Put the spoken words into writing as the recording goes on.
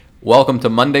Welcome to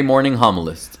Monday Morning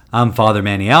Homilist. I'm Father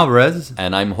Manny Alvarez.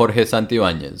 And I'm Jorge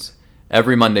Santibáñez.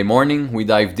 Every Monday morning, we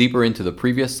dive deeper into the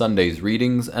previous Sunday's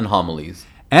readings and homilies.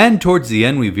 And towards the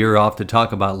end, we veer off to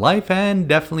talk about life and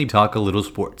definitely talk a little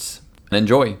sports. And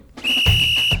enjoy.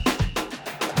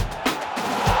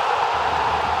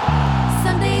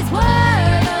 Sunday's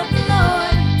word of the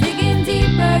Lord, digging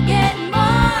deeper, getting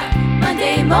more.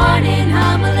 Monday Morning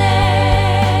Homilist.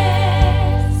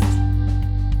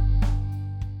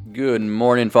 Good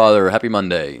morning, Father. Happy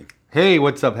Monday. Hey,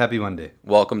 what's up? Happy Monday.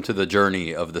 Welcome to the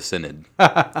journey of the Synod.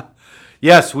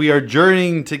 Yes, we are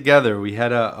journeying together. We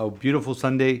had a beautiful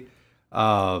Sunday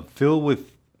filled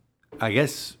with, I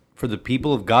guess, for the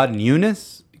people of God,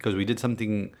 newness, because we did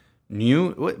something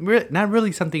new. Not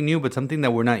really something new, but something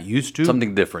that we're not used to.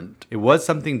 Something different. It was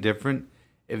something different.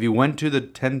 If you went to the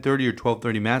 10:30 or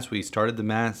 12:30 Mass, we started the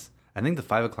Mass. I think the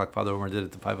 5 o'clock, Father Omar did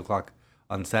it at 5 o'clock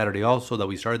on Saturday also, that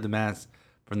we started the Mass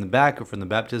from the back or from the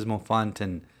baptismal font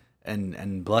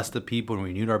and blessed the people and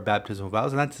renewed our baptismal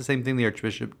vows. And that's the same thing the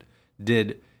Archbishop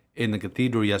did in the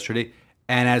cathedral yesterday.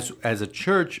 And as a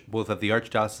church, both at the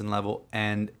Archdiocesan level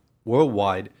and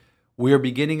worldwide, we are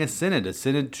beginning a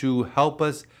synod to help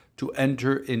us to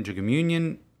enter into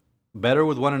communion better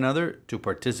with one another, to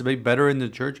participate better in the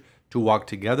church, to walk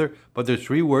together. But there's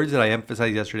three words that I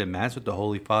emphasized yesterday at Mass, what the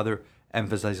Holy Father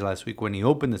emphasized last week when he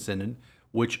opened the synod,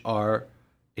 which are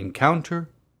encounter,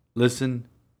 listen,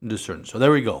 discern. So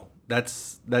there we go.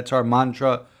 That's our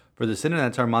mantra for the synod.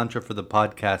 That's our mantra for the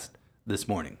podcast this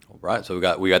morning. All right. So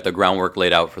we got the groundwork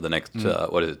laid out for the next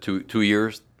two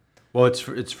years. Well, it's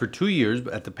for 2 years,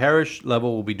 but at the parish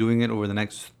level, we'll be doing it over the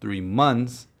next 3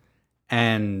 months,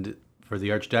 and for the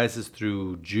archdiocese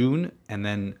through June, and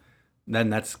then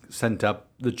that's sent up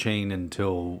the chain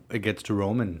until it gets to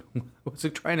Rome. And I was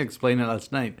trying to explain it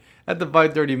last night at the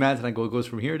 5:30 Mass, and I go, it goes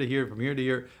from here to here, from here to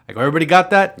here. I go, everybody got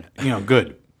that?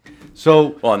 Good.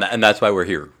 So, well, and that's why we're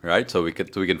here, right? So we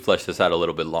can flesh this out a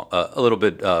little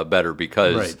bit better,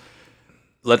 because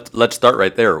let's start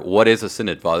right there. What is a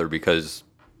synod, Father? Because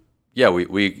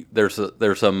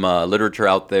there's some literature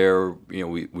out there.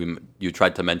 You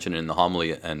tried to mention it in the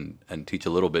homily and teach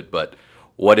a little bit, but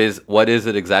what is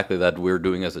it exactly that we're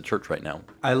doing as a church right now?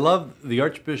 I love the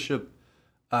Archbishop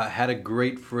had a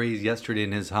great phrase yesterday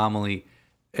in his homily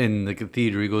in the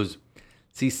cathedral. He goes,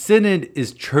 "See, synod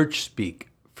is church speak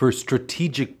for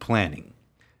strategic planning."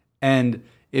 And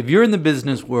if you're in the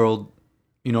business world,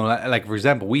 like for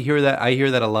example, I hear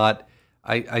that a lot.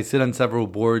 I sit on several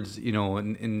boards,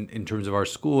 in terms of our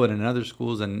school and in other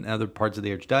schools and other parts of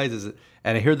the archdiocese,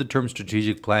 and I hear the term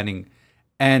strategic planning,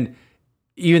 and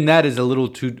even that is a little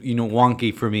too,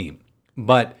 wonky for me.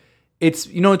 But it's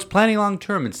planning long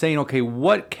term. It's saying, okay,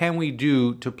 what can we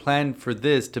do to plan for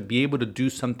this to be able to do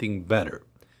something better,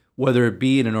 whether it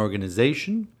be in an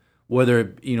organization,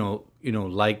 whether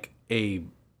like a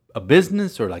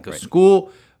business or like a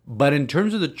school, but in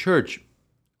terms of the church,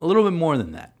 a little bit more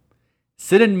than that.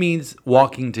 Synod means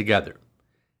walking together.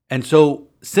 And so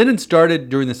synod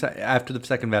started after the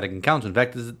Second Vatican Council. In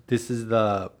fact, this is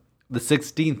the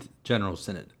 16th General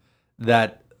Synod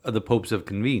that the popes have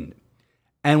convened.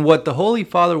 And what the Holy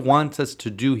Father wants us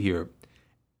to do here,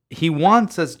 he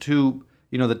wants us to,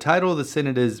 the title of the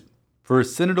synod is, for a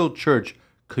synodal church,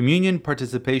 communion,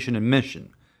 participation, and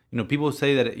mission. People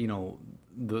say that,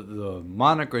 the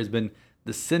moniker has been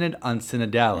the Synod on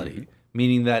Synodality,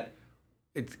 meaning that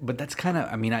but that's kind of,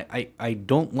 I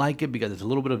don't like it because it's a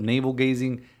little bit of navel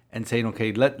gazing and saying,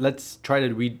 okay, let's try to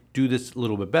redo this a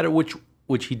little bit better,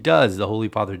 which he does, the Holy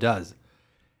Father does.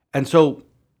 And so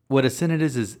what a synod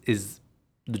is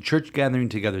the church gathering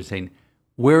together saying,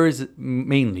 where is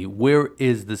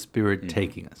the Spirit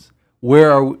taking us?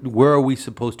 Where are we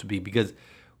supposed to be? Because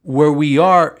where we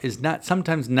are is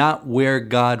sometimes not where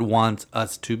God wants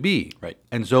us to be. Right.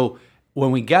 And so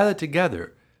when we gather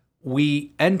together,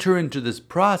 we enter into this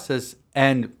process,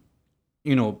 and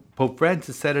Pope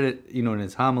Francis said it, in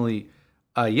his homily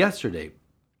yesterday.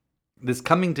 This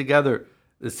coming together,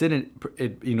 the synod,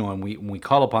 and we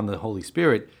call upon the Holy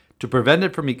Spirit to prevent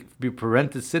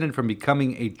the synod from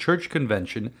becoming a church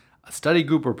convention, a study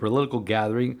group or political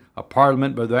gathering, a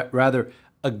parliament, but rather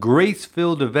a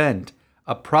grace-filled event,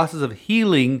 a process of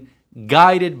healing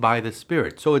guided by the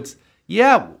Spirit. So it's,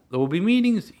 there will be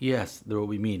meetings. Yes, there will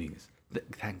be meetings.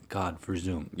 Thank God for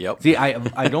Zoom. Yep. See, I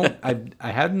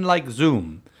hadn't liked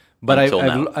Zoom, but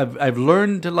I've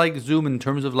learned to like Zoom in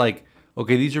terms of like,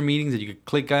 okay, these are meetings that you could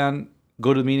click on,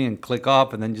 go to the meeting and click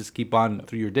off, and then just keep on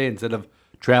through your day instead of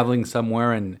traveling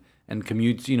somewhere and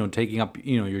commutes, taking up,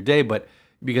 your day. But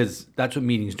because that's what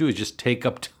meetings do, is just take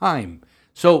up time.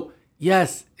 So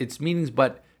yes, it's meetings,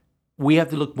 but we have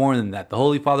to look more than that. The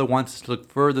Holy Father wants us to look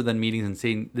further than meetings and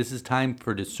saying this is time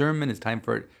for discernment, it's time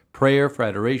for prayer, for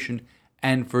adoration,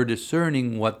 and for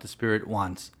discerning what the Spirit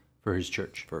wants for His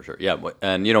church. For sure, yeah.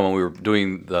 And when we were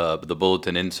doing the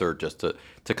bulletin insert, just to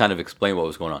kind of explain what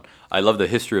was going on, I love the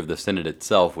history of the Synod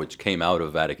itself, which came out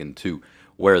of Vatican II,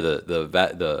 where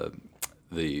the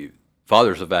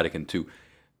fathers of Vatican II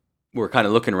were kind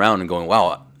of looking around and going,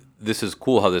 "Wow, this is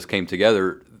cool how this came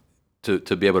together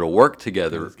to be able to work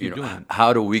together.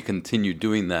 How do we continue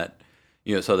doing that?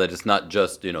 So that it's not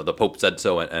just the Pope said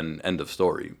so and end of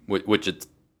story, which it's."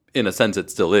 In a sense, it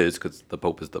still is because the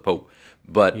Pope is the Pope,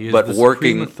 but He is but the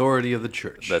working supreme authority of the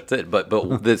church. That's it. But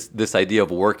this idea of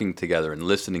working together and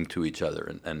listening to each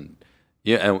other and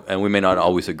we may not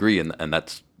always agree and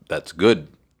that's good,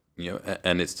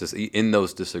 and it's just in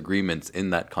those disagreements, in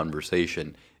that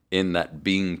conversation, in that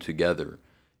being together,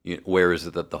 where is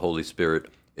it that the Holy Spirit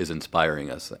is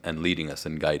inspiring us and leading us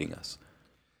and guiding us?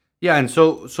 Yeah, and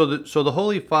so the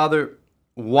Holy Father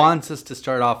wants us to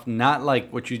start off not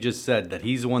like what you just said, that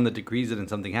He's the one that decrees it and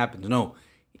something happens. No,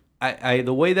 I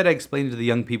the way that I explained it to the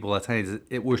young people last night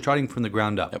is we're starting from the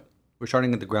ground up. Yep. We're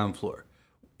starting at the ground floor,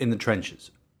 in the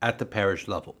trenches, at the parish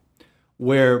level,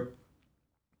 where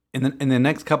in the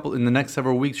next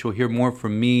several weeks you'll hear more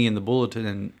from me in the bulletin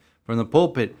and from the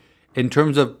pulpit in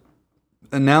terms of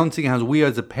announcing how we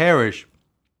as a parish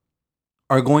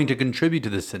are going to contribute to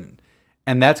the synod,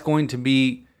 and that's going to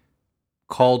be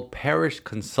called Parish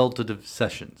Consultative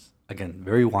Sessions. Again,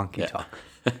 very wonky talk.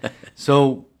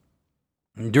 So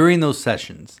during those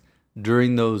sessions,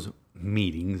 during those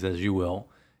meetings, as you will,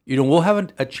 we'll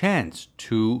have a chance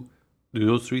to do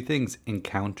those three things: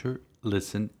 encounter,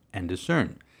 listen, and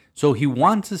discern. So He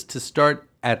wants us to start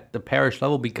at the parish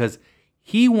level because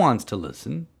He wants to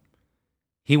listen.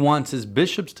 He wants His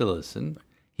bishops to listen.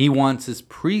 He wants His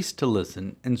priests to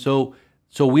listen. And so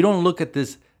we don't look at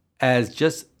this as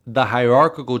just the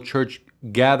hierarchical church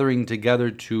gathering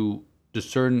together to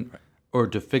discern or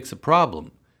to fix a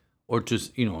problem or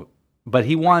to, but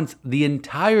He wants the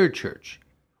entire church,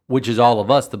 which is all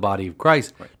of us, the body of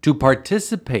Christ, to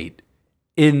participate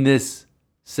in this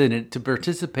synod, to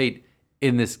participate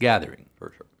in this gathering.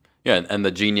 For sure. Yeah, and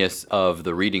the genius of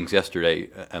the readings yesterday,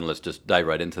 and let's just dive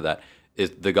right into that,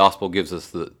 is the gospel gives us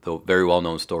the very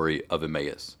well-known story of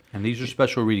Emmaus. And these are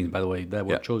special readings, by the way, that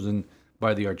were chosen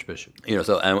by the Archbishop.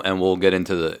 So and we'll get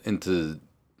into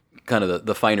kind of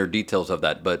the finer details of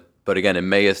that, but again,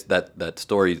 Emmaus, that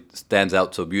story stands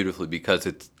out so beautifully because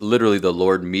it's literally the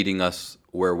Lord meeting us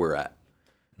where we're at,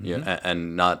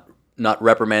 and not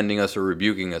reprimanding us or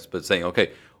rebuking us, but saying,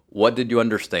 okay, what did you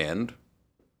understand?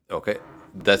 Okay,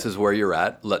 this is where you're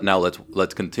at. Now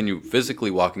let's continue physically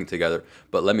walking together,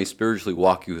 but let me spiritually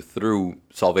walk you through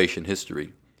salvation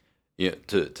history,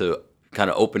 to kind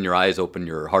of open your eyes, open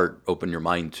your heart, open your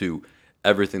mind to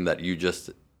everything that you just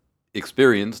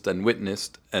experienced and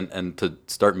witnessed, and to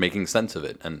start making sense of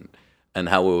it, and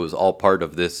how it was all part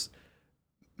of this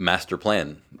master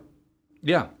plan.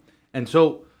 Yeah, and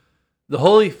so the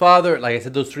Holy Father, like I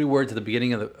said, those three words at the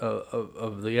beginning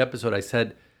of the episode, I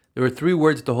said there were three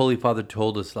words that the Holy Father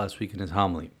told us last week in his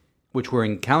homily, which were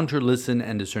encounter, listen,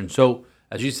 and discern. So,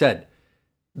 as you said,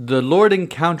 the Lord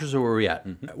encounters where we're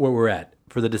at. Where we're at.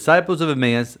 For the disciples of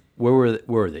Emmaus, where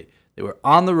were they? They were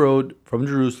on the road from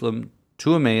Jerusalem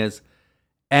to Emmaus,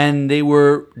 and they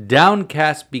were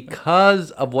downcast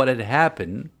because of what had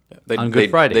happened on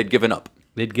Good Friday. They'd given up.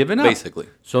 They'd given up. Basically.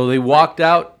 So they walked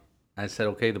out. I said,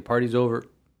 okay, the party's over.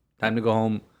 Time to go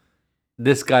home.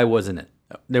 This guy wasn't it.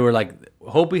 They were like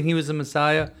hoping he was the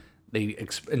Messiah.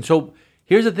 And so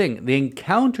here's the thing. They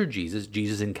encounter Jesus.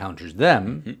 Jesus encounters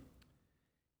them.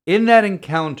 In that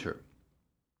encounter,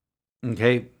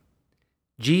 okay,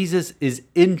 Jesus is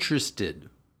interested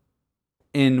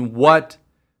in what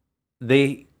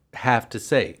they have to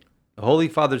say. The Holy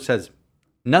Father says,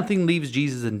 nothing leaves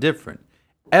Jesus indifferent.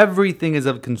 Everything is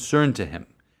of concern to him.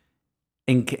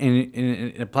 And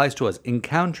it applies to us.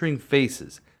 Encountering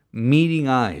faces, meeting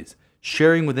eyes,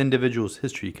 sharing with individuals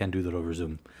history. You can't do that over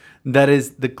Zoom. That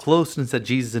is the closeness that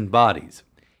Jesus embodies.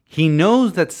 He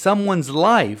knows that someone's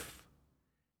life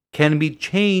can be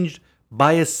changed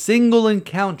by a single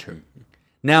encounter.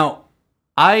 Now,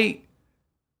 I,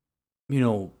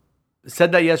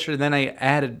 said that yesterday, then I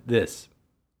added this,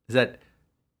 is that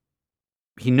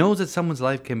he knows that someone's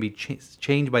life can be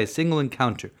changed by a single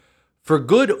encounter, for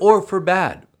good or for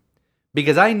bad.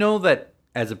 Because I know that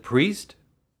as a priest,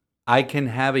 I can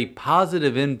have a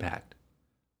positive impact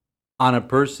on a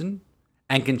person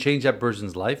and can change that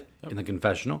person's life in the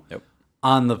confessional.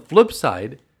 On the flip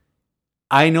side,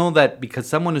 I know that because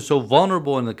someone is so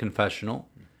vulnerable in the confessional,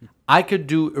 I could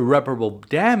do irreparable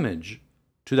damage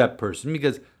to that person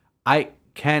because I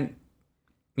can't,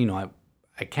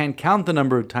 I can't count the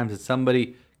number of times that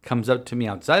somebody comes up to me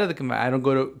outside of the confession. I don't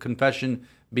go to confession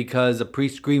because a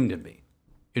priest screamed at me.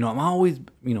 I'm always,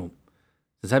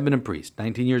 since I've been a priest,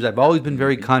 19 years, I've always been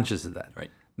very conscious of that.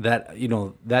 Right. That,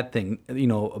 that thing,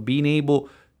 being able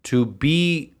to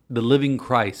be the living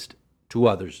Christ to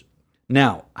others.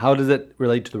 Now, how does it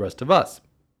relate to the rest of us?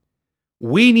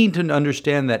 We need to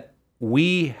understand that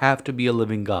we have to be a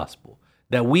living gospel,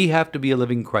 that we have to be a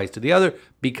living Christ to the other,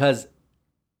 because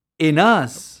in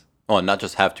us... Oh, and not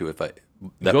just have to,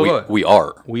 we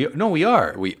are. We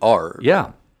are. We are.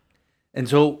 Yeah. And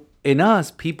so in us,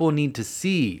 people need to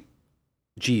see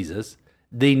Jesus.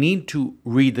 They need to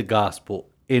read the gospel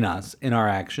in us, in our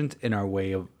actions, in our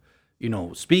way of,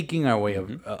 speaking, our way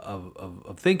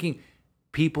of thinking.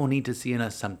 People need to see in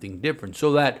us something different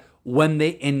so that when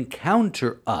they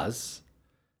encounter us,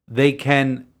 they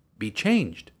can be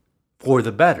changed for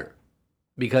the better,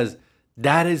 because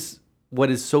that is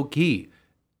what is so key.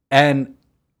 And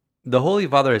the Holy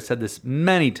Father has said this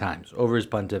many times over his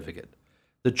pontificate.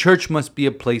 The church must be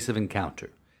a place of encounter.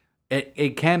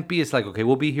 It can't be, it's like, okay,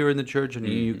 we'll be here in the church and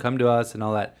you come to us and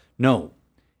all that. No,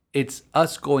 it's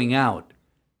us going out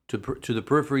to the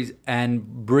peripheries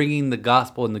and bringing the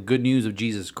gospel and the good news of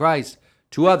Jesus Christ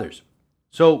to others.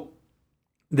 So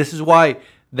this is why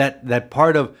that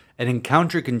part of an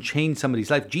encounter can change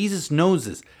somebody's life. Jesus knows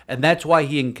this, and that's why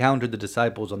he encountered the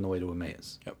disciples on the way to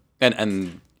Emmaus. Yep.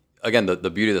 And again, the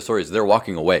beauty of the story is they're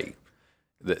walking away.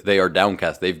 They are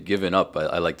downcast. They've given up.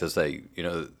 I like to say,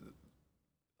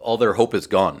 all their hope is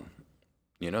gone.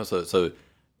 So,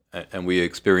 and we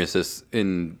experienced this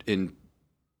in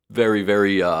very,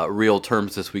 very real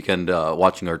terms this weekend,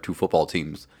 watching our two football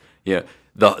teams.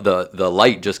 The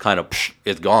light just kind of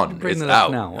it's gone. It's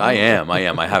out. Now. I am.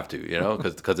 I have to.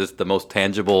 Because it's the most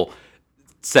tangible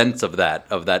sense of that.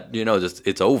 Just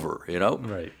it's over.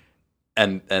 Right.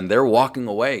 And they're walking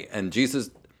away, and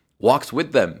Jesus walks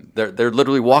with them. They're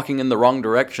literally walking in the wrong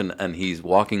direction, and he's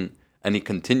walking, and he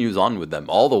continues on with them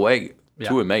all the way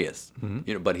to Emmaus.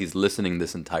 Mm-hmm. But he's listening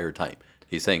this entire time.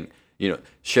 He's saying,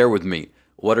 share with me,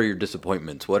 what are your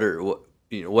disappointments? What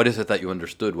is it that you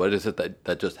understood? What is it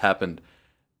that just happened?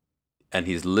 And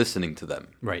he's listening to them.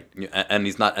 Right. And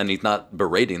he's not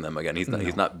berating them again. He's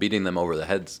not beating them over the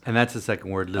heads. And that's the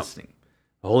second word, listening. No.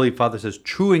 The Holy Father says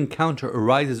true encounter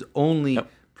arises only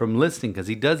from listening, because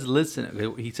he does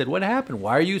listen. He said, what happened?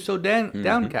 Why are you so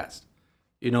downcast?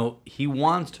 He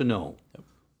wants to know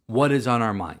what is on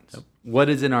our minds, what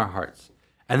is in our hearts.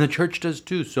 And the church does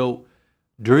too. So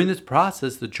during this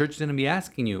process, the church is going to be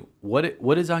asking you,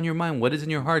 what is on your mind? What is in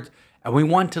your hearts? And we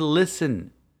want to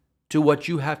listen to what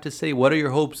you have to say. What are your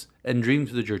hopes and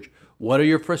dreams for the church? What are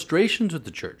your frustrations with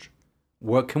the church?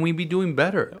 What can we be doing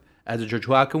better as a church?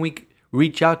 How can we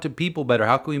reach out to people better?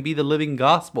 How can we be the living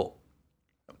gospel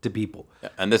to people?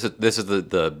 And this is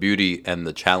the beauty and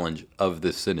the challenge of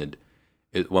this synod,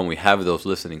 is when we have those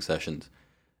listening sessions.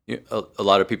 A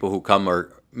lot of people who come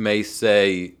may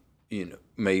say,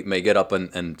 may get up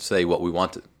and say what we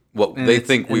want to, they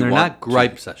think we want. They're not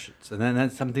gripe sessions, and then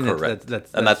that's something that's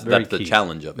the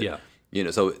challenge of it.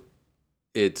 Yeah. So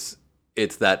it's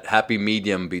that happy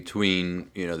medium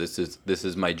between this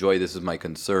is my joy, this is my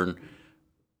concern,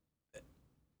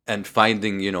 and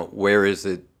finding where is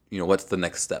it, what's the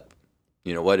next step,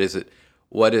 what is it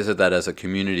that as a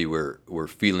community we're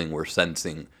feeling, we're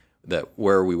sensing, that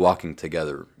where are we walking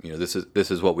together? This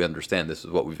is what we understand, this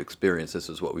is what we've experienced, this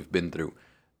is what we've been through,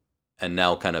 and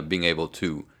now kind of being able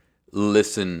to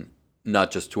listen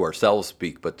not just to ourselves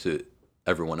speak, but to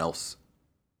everyone else,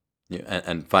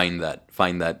 and find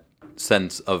that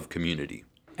sense of community.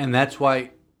 And that's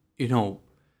why it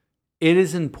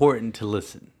is important to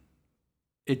listen.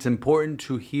 It's important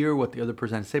to hear what the other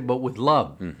person has to say, but with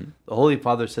love. Mm-hmm. The Holy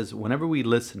Father says whenever we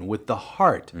listen with the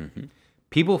heart,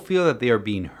 people feel that they are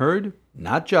being heard,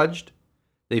 not judged.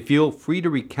 They feel free to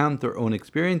recount their own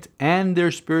experience and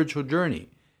their spiritual journey.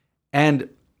 And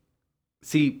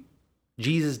see,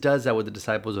 Jesus does that with the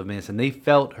disciples of Emmaus, and they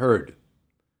felt heard,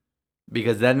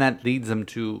 because then that leads them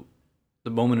to the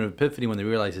moment of epiphany when they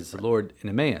realize it's the Lord in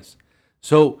Emmaus.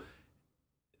 So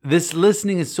this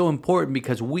listening is so important,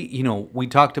 because we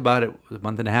talked about it a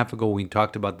month and a half ago. We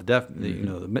talked about the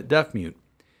deaf mute.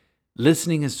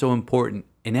 Listening is so important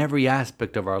in every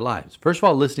aspect of our lives. First of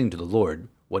all, listening to the Lord,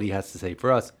 what he has to say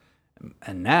for us,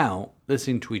 and now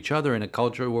listening to each other in a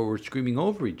culture where we're screaming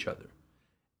over each other.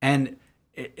 And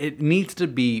it needs to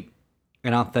be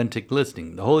an authentic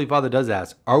listening. The Holy Father does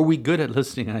ask, are we good at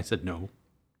listening? And I said, no,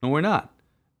 we're not.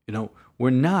 We're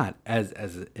not, as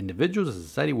individuals, as a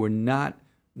society, we're not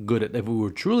good at, if we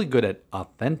were truly good at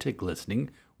authentic listening,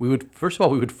 we would, first of all,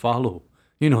 we would follow,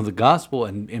 the gospel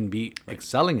and be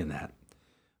excelling in that.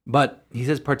 But he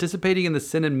says participating in the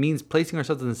synod means placing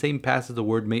ourselves in the same path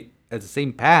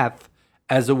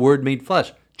as the word made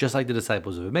flesh, just like the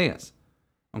disciples of Emmaus.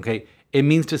 Okay, it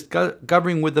means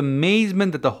discovering with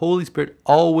amazement that the Holy Spirit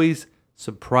always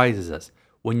surprises us.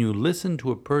 When you listen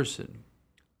to a person,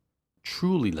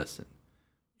 truly listen,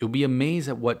 you'll be amazed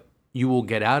at what you will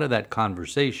get out of that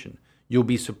conversation. You'll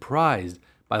be surprised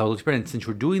by the Holy Spirit. And since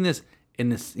we're doing this in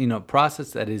this,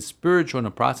 process that is spiritual, and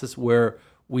a process where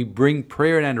we bring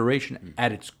prayer and adoration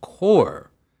at its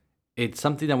core, it's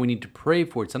something that we need to pray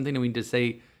for. It's something that we need to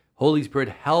say, Holy Spirit,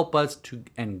 help us to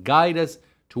and guide us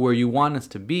to where you want us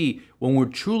to be. When we're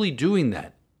truly doing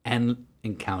that and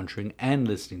encountering and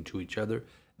listening to each other,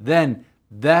 then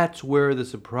that's where the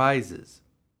surprises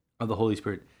of the Holy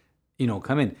Spirit,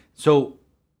 come in. So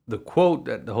the quote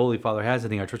that the Holy Father has, I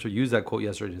think our church used that quote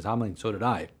yesterday in his homily, and so did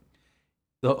I.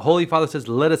 The Holy Father says,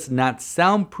 let us not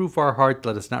soundproof our hearts,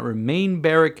 let us not remain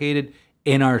barricaded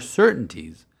in our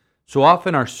certainties. So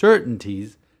often our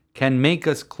certainties can make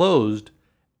us closed,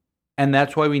 and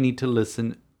that's why we need to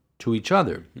listen to each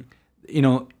other.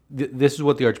 This is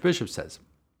what the Archbishop says.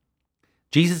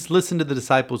 Jesus listened to the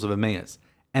disciples of Emmaus,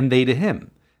 and they to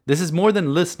him. This is more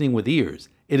than listening with ears.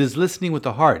 It is listening with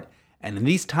the heart. And in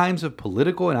these times of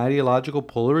political and ideological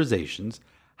polarizations,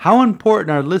 how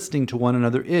important our listening to one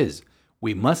another is.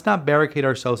 We must not barricade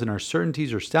ourselves in our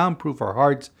certainties or soundproof our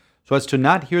hearts so as to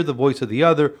not hear the voice of the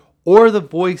other or the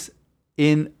voice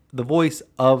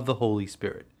of the Holy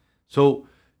Spirit. So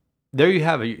there you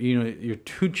have it. Your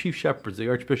two chief shepherds, the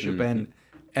Archbishop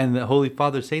and the Holy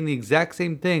Father, saying the exact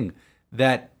same thing.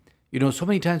 That so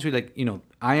many times we're like,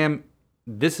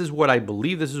 this is what I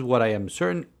believe. This is what I am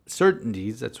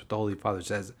certainties. That's what the Holy Father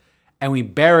says, and we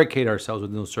barricade ourselves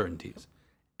with those certainties,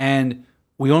 and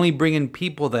we only bring in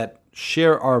people that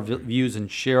share our views and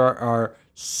share our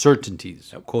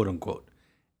certainties, quote unquote,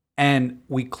 and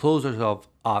we close ourselves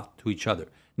off to each other.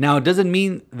 Now, it doesn't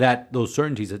mean that those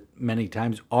certainties that many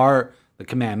times are the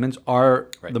commandments, are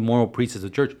the moral precepts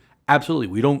of the church. Absolutely,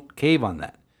 we don't cave on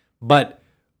that. But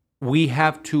we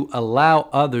have to allow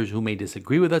others who may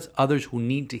disagree with us, others who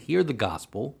need to hear the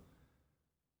gospel,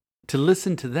 to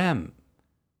listen to them.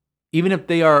 Even if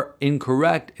they are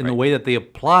incorrect in the way that they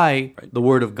apply the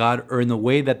word of God, or in the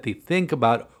way that they think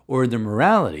about, or in their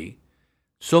morality,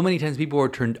 so many times people are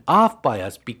turned off by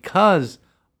us because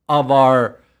of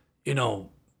our,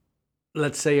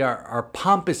 let's say our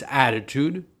pompous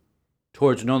attitude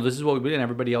towards, no, this is what we believe and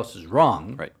everybody else is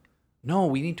wrong. Right. No,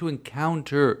 we need to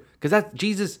encounter, because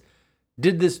Jesus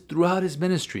did this throughout his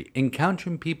ministry,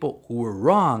 encountering people who were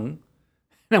wrong.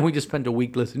 And we just spent a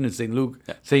week listening to St. Luke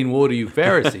saying, woe to you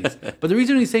Pharisees. But the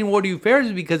reason he's saying woe to you Pharisees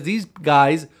is because these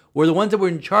guys were the ones that were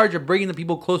in charge of bringing the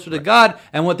people closer to God.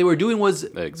 And what they were doing was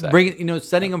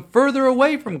sending them further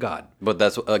away from God. But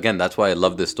that's why I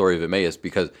love this story of Emmaus,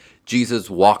 because Jesus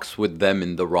walks with them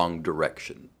in the wrong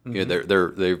direction.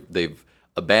 They've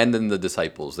abandoned the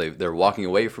disciples. They're walking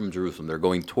away from Jerusalem. They're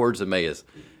going towards Emmaus,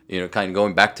 kind of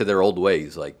going back to their old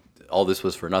ways. Like, all this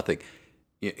was for nothing.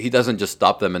 He doesn't just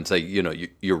stop them and say,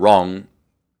 you're wrong,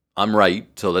 I'm right,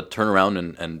 so let's turn around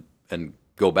and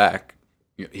go back.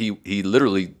 He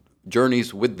literally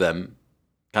journeys with them,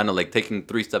 kind of like taking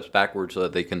 3 steps backwards so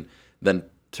that they can then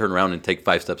turn around and take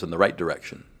 5 steps in the right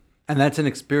direction. And that's an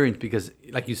experience because,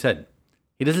 like you said,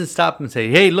 he doesn't stop and say,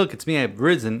 hey, look, it's me, I've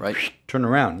risen, turn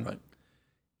around. Right.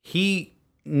 He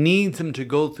needs them to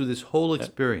go through this whole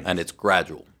experience. And it's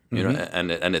gradual. And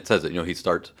it says that he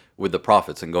starts with the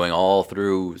prophets and going all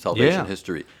through salvation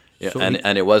history. So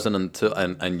and it wasn't until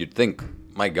and you'd think,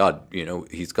 my God,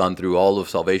 he's gone through all of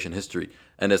salvation history,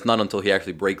 and it's not until he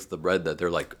actually breaks the bread that they're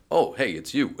like, oh, hey,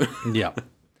 it's you. Yeah,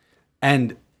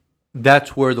 and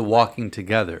that's where the walking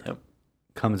together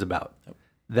comes about.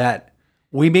 That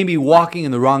we may be walking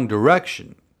in the wrong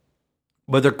direction,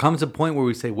 but there comes a point where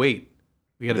we say, wait,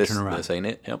 we got to turn around. This ain't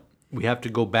it. Yep. We have to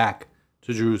go back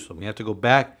to Jerusalem. We have to go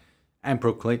back and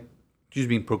proclaim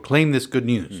this good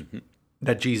news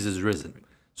that Jesus is risen.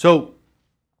 So,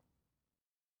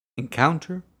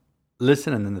 encounter,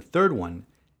 listen, and then the third one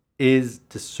is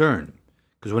discern.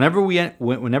 Because whenever we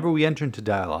enter into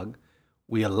dialogue,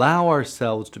 we allow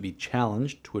ourselves to be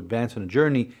challenged to advance on a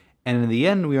journey, and in the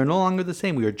end, we are no longer the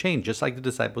same. We are changed, just like the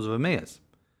disciples of Emmaus.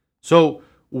 So,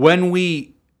 when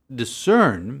we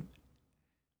discern,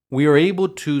 we are able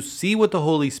to see what the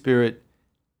Holy Spirit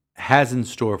has in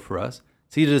store for us.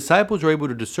 See, the disciples were able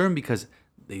to discern because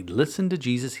they listened to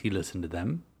Jesus, he listened to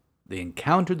them. They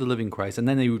encountered the living Christ, and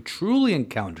then they truly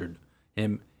encountered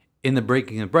him in the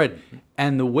breaking of bread.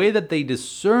 And the way that they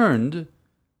discerned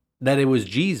that it was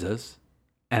Jesus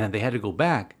and that they had to go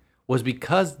back was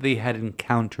because they had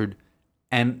encountered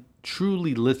and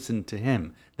truly listened to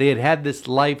him. They had had this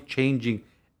life-changing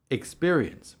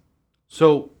experience.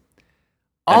 So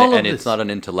all and of it's this, not an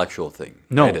intellectual thing.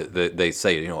 No. Right? They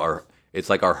say, it's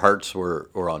like our hearts were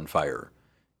on fire.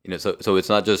 So it's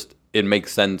not just, it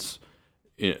makes sense,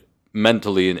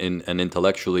 mentally and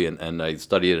intellectually, and I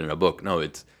study it in a book. No,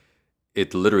 it's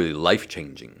literally life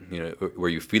changing. Where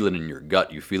you feel it in your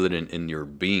gut, you feel it in your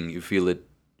being, you feel it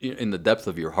in the depth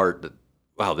of your heart that,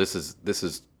 wow, this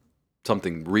is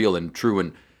something real and true,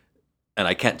 and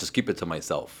I can't just keep it to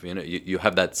myself. You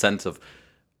have that sense of,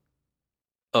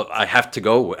 I have to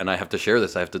go and I have to share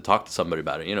this. I have to talk to somebody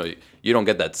about it. You don't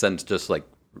get that sense just like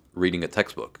reading a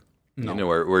textbook. No.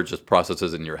 Where it just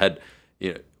processes in your head.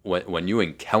 When you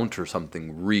encounter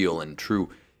something real and true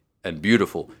and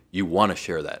beautiful, you want to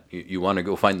share that. You want to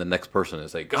go find the next person and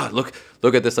say, God, look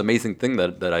at this amazing thing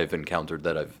that I've encountered,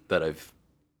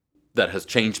 that has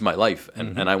changed my life,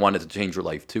 and I want it to change your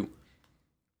life too.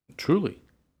 truly.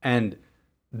 And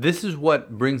this is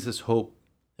what brings us hope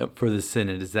for the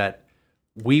synod, is that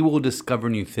we will discover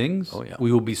new things. Oh, yeah.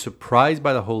 We will be surprised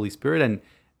by the Holy Spirit.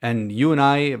 And you and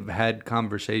I have had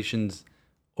conversations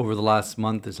over the last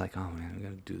month. It's like, oh man, I'm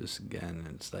going to do this again.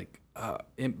 And it's like,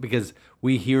 because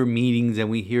we hear meetings and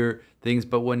we hear things,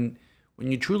 but when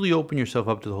you truly open yourself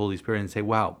up to the Holy Spirit and say,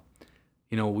 wow,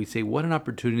 we say, what an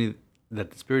opportunity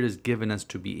that the Spirit has given us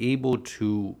to be able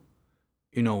to,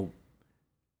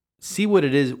 see what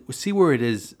it is, see where it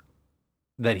is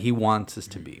that he wants us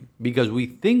to be, because we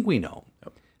think we know.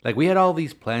 Yep. Like we had all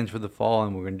these plans for the fall,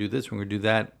 and we're going to do this, we're going to do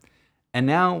that, and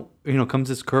now comes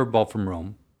this curveball from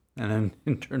Rome, and then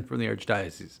in turn from the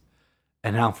archdiocese,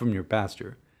 and now from your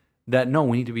pastor, that no,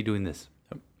 we need to be doing this.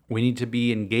 Yep. We need to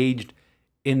be engaged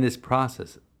in this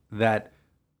process that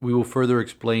we will further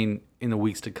explain in the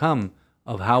weeks to come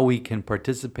of how we can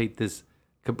participate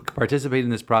in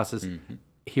this process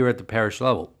here at the parish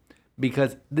level,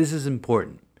 because this is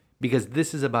important. Because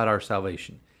this is about our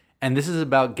salvation. And this is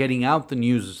about getting out the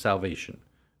news of salvation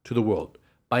to the world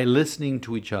by listening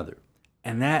to each other.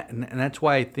 And that's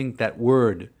why I think that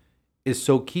word is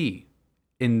so key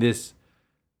in this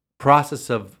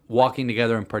process of walking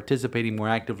together and participating more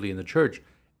actively in the church,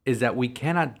 is that we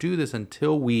cannot do this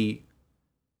until we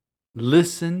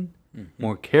listen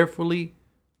more carefully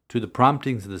to the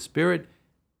promptings of the Spirit,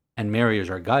 and Mary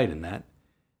is our guide in that,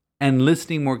 and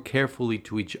listening more carefully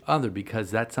to each other, because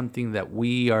that's something that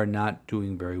we are not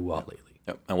doing very well lately.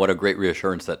 Yep. And what a great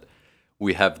reassurance that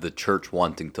we have the church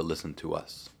wanting to listen to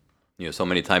us. So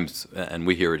many times, and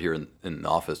we hear it here in the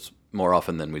office more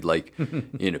often than we'd like,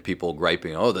 people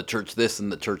griping, oh, the church this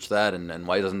and the church that, and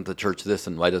why doesn't the church this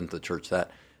and why doesn't the church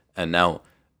that? And now,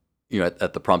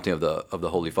 at the prompting of the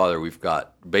Holy Father, we've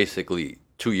got basically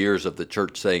 2 years of the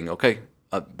church saying, okay,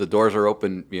 the doors are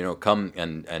open, come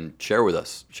and share with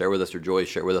us. Share with us your joy,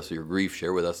 share with us your grief,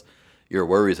 share with us your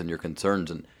worries and your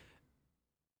concerns.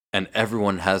 And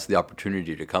everyone has the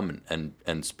opportunity to come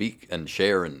and speak and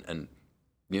share and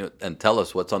tell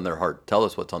us what's on their heart, tell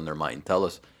us what's on their mind, tell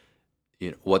us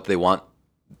what they want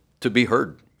to be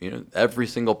heard. Every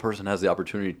single person has the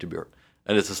opportunity to be heard.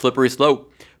 And it's a slippery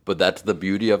slope, but that's the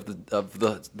beauty of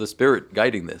the Spirit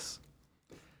guiding this.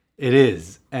 It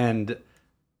is. And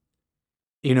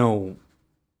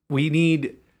we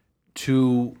need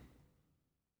to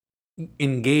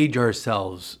engage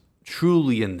ourselves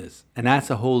truly in this and ask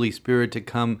the Holy Spirit to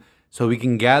come so we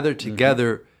can gather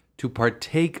together to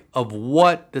partake of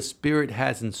what the Spirit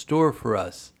has in store for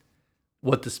us,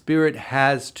 what the Spirit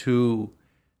has to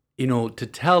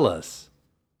tell us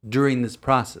during this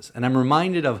process. And I'm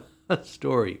reminded of a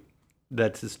story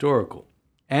that's historical.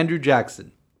 Andrew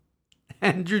Jackson,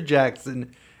 and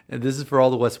this is for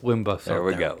all the West Wind buffs out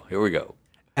there. Here we go.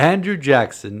 Andrew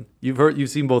Jackson, you've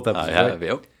seen both episodes, I have, right?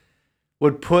 yep.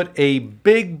 Would put a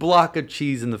big block of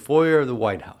cheese in the foyer of the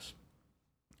White House.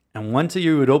 And once a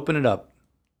year, he would open it up.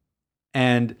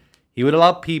 And he would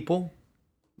allow people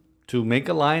to make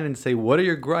a line and say, what are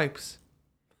your gripes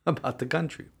about the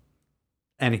country?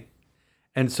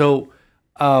 And so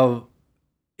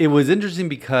it was interesting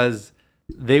because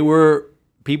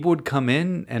people would come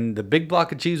in and the big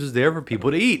block of cheese was there for people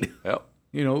to eat. Yep.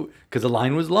 Because the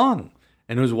line was long.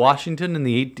 And it was Washington in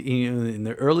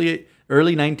the early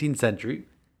 19th century.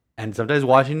 And sometimes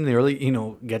Washington in the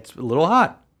early, gets a little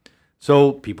hot.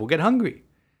 So people get hungry.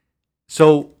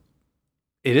 So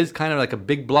it is kind of like a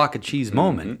big block of cheese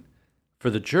moment for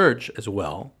the church as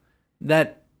well.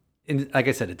 That, like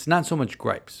I said, it's not so much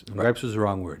gripes. Right. Gripes was the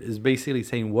wrong word. It's basically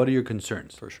saying, what are your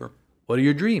concerns? For sure. What are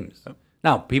your dreams? Yep.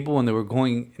 Now, people, when they were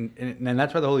going, and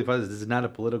that's why the Holy Father says this is not a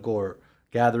political or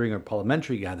gathering or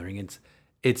parliamentary gathering.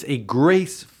 It's a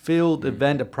grace-filled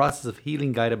event, a process of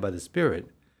healing guided by the Spirit.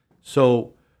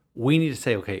 So we need to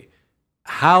say, okay,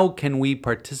 how can we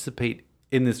participate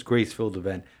in this grace-filled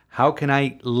event? How can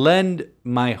I lend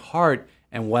my heart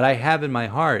and what I have in my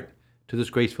heart to this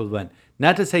grace-filled event?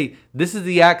 Not to say this is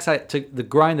the axe to the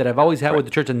grind that I've always had with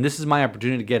the church, and this is my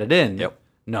opportunity to get it in. Yep.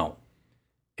 No.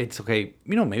 It's okay,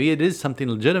 maybe it is something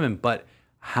legitimate, but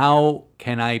how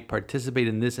can I participate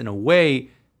in this in a way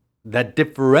that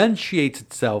differentiates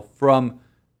itself from,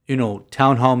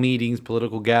 town hall meetings,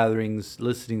 political gatherings,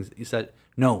 listings? You said,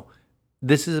 no,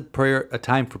 this is a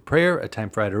time for prayer, a time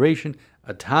for adoration,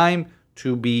 a time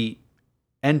to be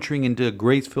entering into a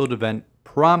grace-filled event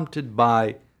prompted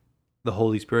by the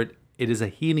Holy Spirit. It is a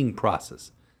healing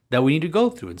process that we need to go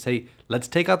through and say, let's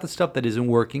take out the stuff that isn't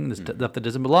working, the stuff that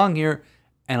doesn't belong here,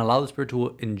 and allow the Spirit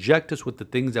to inject us with the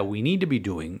things that we need to be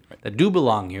doing that do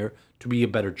belong here to be a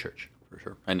better church. For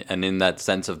sure. And in that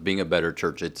sense of being a better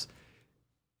church, it's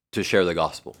to share the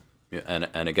gospel.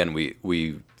 And again,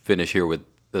 we finish here with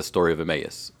the story of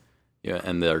Emmaus.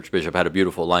 And the Archbishop had a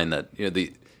beautiful line that,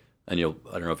 I don't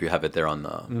know if you have it there on the,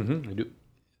 I do.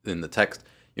 in the text.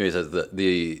 He says that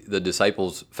the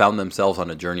disciples found themselves on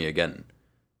a journey again,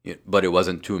 but it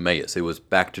wasn't to Emmaus. It was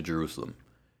back to Jerusalem.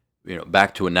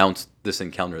 Back to announce this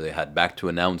encounter they had, back to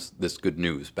announce this good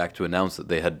news, back to announce that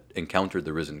they had encountered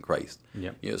the risen Christ.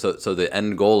 Yeah. So the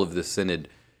end goal of this synod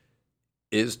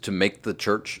is to make the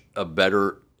church a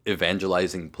better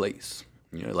evangelizing place.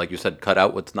 Like you said, cut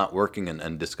out what's not working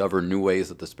and discover new ways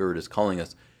that the Spirit is calling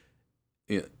us,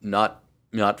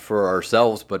 not for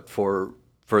ourselves, but for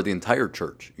the entire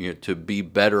church, to be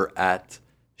better at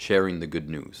sharing the good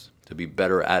news, to be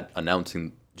better at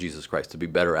announcing Jesus Christ, to be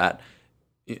better at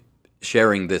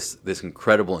sharing this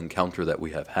incredible encounter that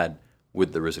we have had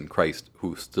with the risen Christ,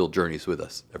 who still journeys with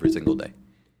us every single day.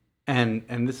 And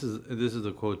this is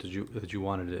the quote that you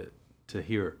wanted to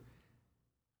hear.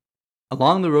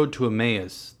 Along the road to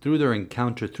Emmaus, through their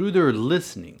encounter, through their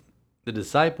listening, the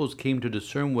disciples came to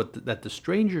discern that the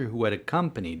stranger who had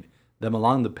accompanied them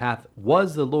along the path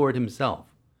was the Lord himself,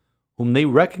 whom they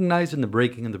recognized in the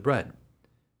breaking of the bread.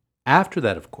 After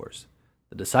that, of course,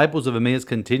 the disciples of Emmaus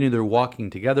continued their walking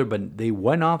together, but they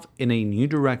went off in a new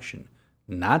direction,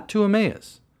 not to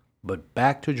Emmaus, but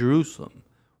back to Jerusalem,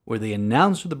 where they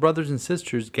announced to the brothers and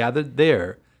sisters gathered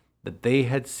there that they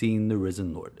had seen the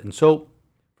risen Lord. And so,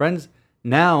 friends,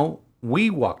 now we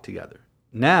walk together.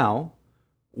 Now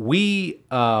we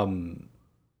are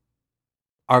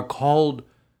called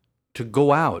to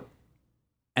go out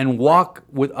and walk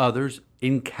with others,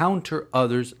 encounter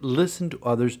others, listen to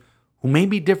others who may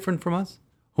be different from us,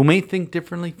 who may think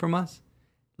differently from us,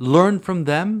 learn from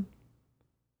them,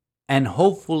 and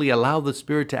hopefully allow the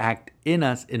Spirit to act in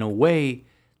us in a way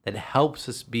that helps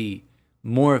us be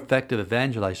more effective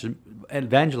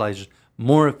evangelizers,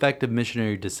 more effective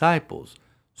missionary disciples,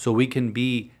 so we can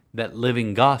be that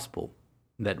living gospel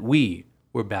that we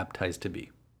were baptized to be.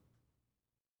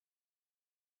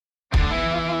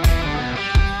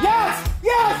 Yes!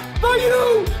 Yes! The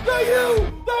you! The you!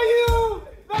 The you!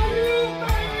 The you,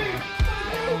 baby!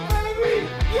 The you, baby!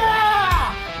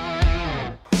 Yeah!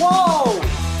 Whoa!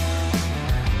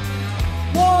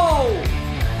 Whoa!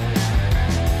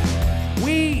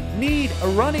 We need a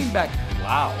running back.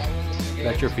 Wow.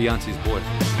 That's your fiance's boy.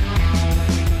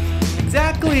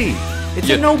 Exactly. It's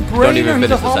a Don't no-brainer. even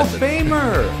He's a finish the Hall of sentence.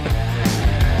 Famer.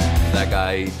 That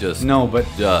guy just No, but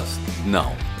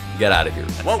no. Get out of here.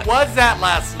 what was that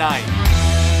last night?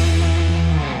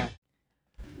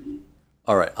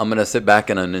 All right, I'm gonna sit back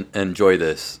and enjoy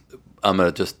this. I'm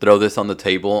gonna just throw this on the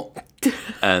table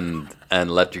and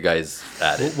let you guys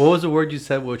add it. What was the word you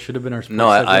said? What should have been our sports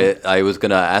No, segment? I was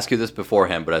gonna ask you this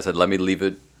beforehand, but I said let me leave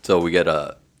it so we get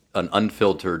an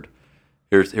unfiltered.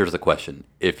 Here's the question: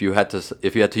 If you had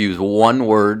to use one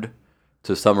word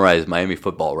to summarize Miami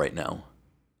football right now,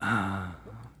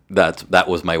 that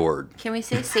was my word. Can we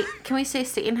say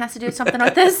Satan has to do something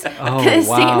with this? Oh, Is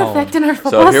Satan wow. affecting our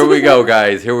football? So here we season? go,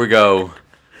 guys. Here we go.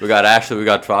 We got Ashley. We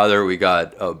got Father. We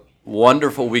got a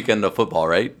wonderful weekend of football,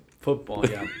 right? Football,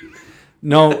 yeah.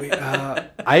 No,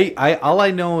 I all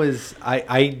I know is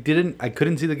I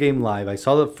couldn't see the game live. I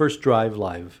saw the first drive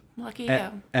live. Lucky you.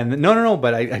 And no,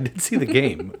 but I did see the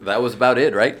game. That was about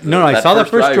it, right? No, I That saw the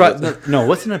first drive. was- No, it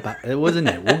wasn't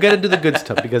it. We'll get into the good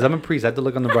stuff because I'm a priest. I have to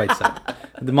look on the bright side.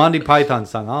 The Monty Python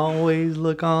song, always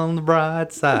look on the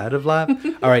bright side of life.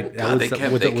 All right. God, they came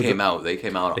out. They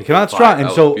came out. They came out fire. strong. That And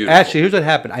was so, beautiful. actually, here's what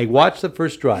happened. I watched the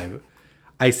first drive.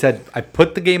 I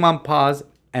put the game on pause,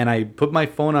 and I put my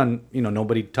phone on,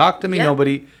 nobody talked to me, Yep.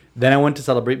 nobody. Then I went to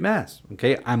celebrate Mass.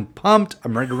 Okay, I'm pumped.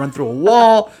 I'm ready to run through a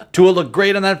wall. Tua looked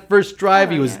great on that first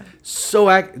drive. He was so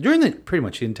during pretty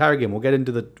much the entire game. We'll get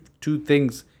into the 2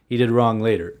 things he did wrong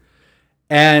later.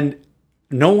 And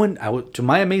no one, to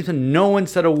my amazement, no one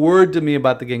said a word to me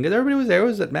about the game because everybody was there.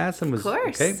 Was at Mass and was Of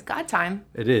course. okay. God time.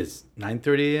 It is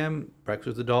 9:30 a.m. Breakfast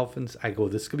with the Dolphins. I go.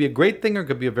 This could be a great thing or it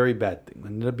could be a very bad thing. It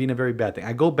ended up being a very bad thing.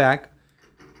 I go back,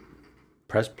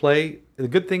 press play. The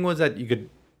good thing was that you could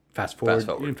fast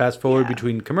forward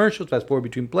between commercials, fast forward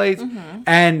between plays,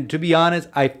 and to be honest,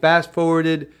 I fast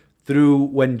forwarded through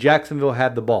when Jacksonville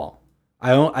had the ball.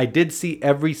 I did see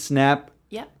every snap.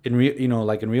 Yeah. In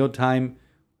real time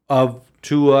of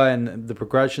Tua and the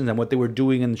progressions and what they were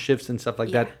doing and the shifts and stuff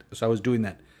like that. So I was doing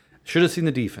that. Should have seen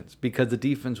the defense because the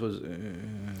defense was.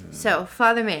 So,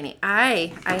 Father Manny,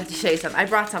 I have to show you something. I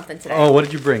brought something today. Oh, what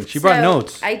did you bring? She brought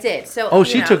notes. I did. So. Oh,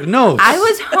 she took notes. I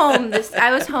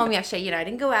was home yesterday. I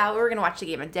didn't go out. We were gonna watch the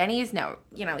game at Denny's. No,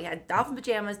 we had Dolphin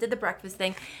pajamas, did the breakfast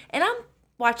thing, and I'm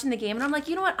watching the game, and I'm like,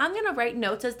 you know what? I'm gonna write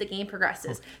notes as the game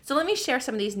progresses. So let me share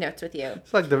some of these notes with you.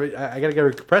 It's like I gotta get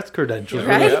her press credentials.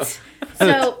 Right.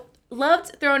 So.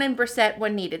 Loved throwing in Brissett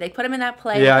when needed. They put him in that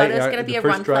play. I thought it was going to be a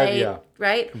run play,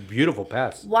 right? Beautiful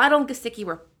pass. Waddle and Gesicki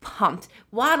were pumped.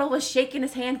 Waddle was shaking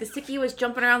his hand. Gesicki was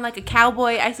jumping around like a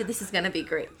cowboy. I said, this is going to be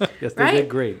great. Yes, they did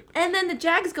great. And then the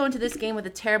Jags go into this game with a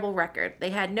terrible record.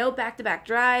 They had no back-to-back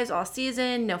drives all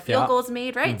season, no field goals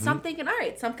made, right? So I'm thinking, all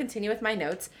right, so I'm continue with my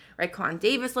notes. Right, Quan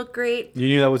Davis looked great. You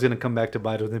knew that was going to come back to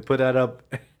bite when they put that up.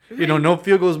 No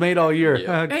field goals made all year.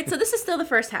 Yeah. Right, so this is still the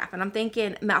first half, and I'm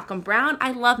thinking Malcolm Brown.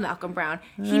 I love Malcolm Brown.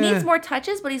 He needs more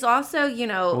touches, but he's also,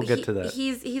 we'll get to that.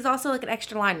 He's also like an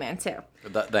extra lineman too.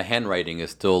 The handwriting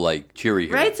is still like cheery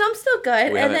here. Right, so I'm still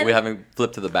good. We haven't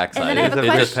flipped to the backside. And then I have a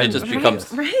question. It just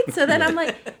becomes right. So then I'm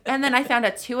like, and then I found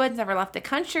out Tua's never left the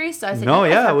country, so I said,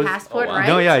 passport, right?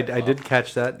 No, yeah, I did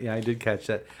catch that. Yeah, I did catch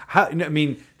that.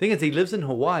 Thing is, he lives in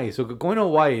Hawaii, so going to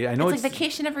Hawaii, I know it's like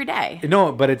vacation every day.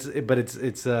 No, but it's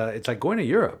like going to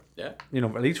Europe. Yeah.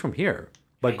 At least from here.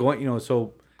 But going,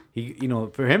 so he,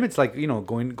 for him, it's like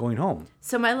going home.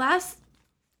 So my last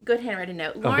good handwritten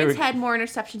note. Lawrence had more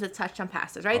interceptions than touchdown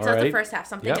passes, right? So that's the first half.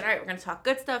 So I'm thinking, all right, we're going to talk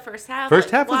good stuff first half.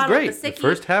 First half was great. The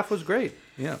first half was great.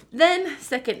 Yeah. Then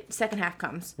second half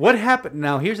comes. What happened?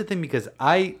 Now, here's the thing, because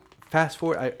I fast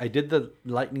forward. I did the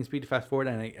lightning speed to fast forward,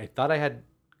 and I thought I had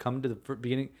come to the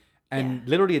beginning, and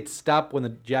literally it stopped when the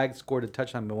Jags scored a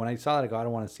touchdown. But when I saw it, I go, I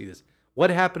don't want to see this. What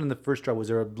happened in the first drive? Was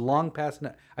there a long pass?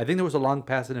 I think there was a long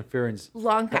pass interference.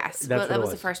 Long pass. That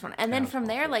was the first one. And then from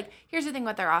there, here's the thing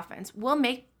with their offense. We'll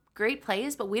make great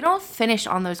plays, but we don't finish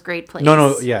on those great plays.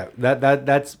 No, yeah.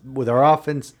 That's with our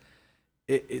offense.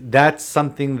 That's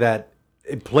something that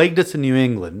it plagued us in New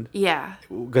England. Yeah.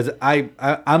 Because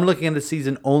I'm looking at the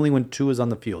season only when Tua is on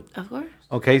the field. Of course.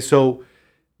 Okay, so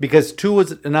because Tua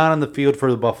was not on the field for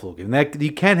the Buffalo game,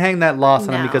 you can't hang that loss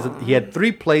on him because he had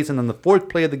 3 plays, and on the 4th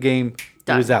play of the game,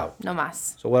 he was out. No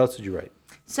mas. So what else did you write?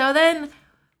 So then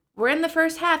we're in the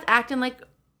first half acting like.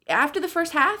 After the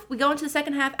first half, we go into the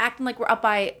second half acting like we're up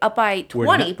by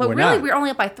 20, but really we're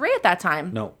only up by 3 at that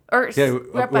time. No. Or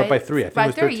we're up by 3. I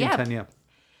think it was 13-10, yeah.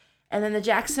 And then the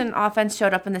Jackson offense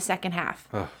showed up in the second half.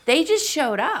 They just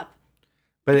showed up.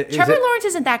 But Trevor Lawrence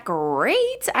isn't that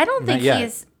great. I don't think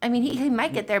he's. I mean, he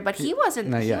might get there, but he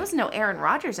wasn't. He was no Aaron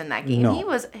Rodgers in that game. No. He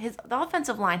was the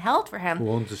offensive line held for him. Who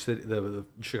owns the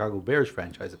Chicago Bears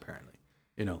franchise, apparently.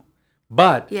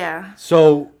 But yeah.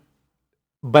 So,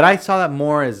 but I saw that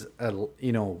more as a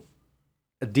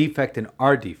defect in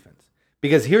our defense,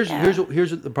 because here's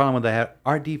the problem with that.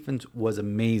 Our defense was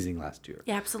amazing last year.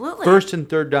 Yeah, absolutely. First and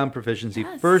third down proficiency,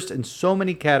 first in so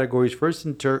many categories, first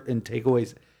in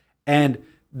takeaways, and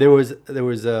there was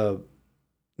a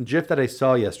GIF that I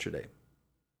saw yesterday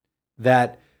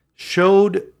that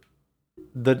showed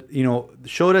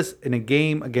us in a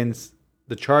game against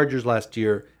the Chargers last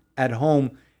year at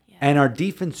home, and our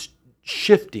defense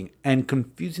shifting and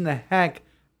confusing the heck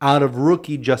out of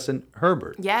rookie Justin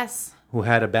Herbert. Yes. Who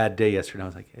had a bad day yesterday. I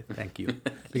was like, hey, thank you.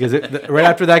 Because right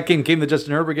after that game came the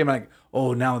Justin Herbert game. I'm like,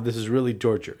 oh, now this is really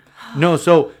torture. No,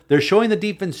 so they're showing the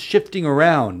defense shifting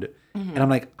around. And I'm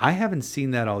like, I haven't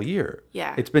seen that all year.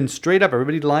 Yeah. It's been straight up.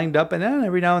 Everybody lined up. And then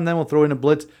every now and then we'll throw in a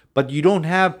blitz. But you don't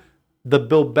have the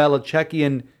Bill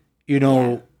Belichickian,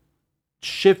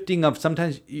 shifting of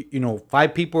sometimes,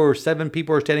 5 people or 7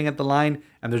 people are standing at the line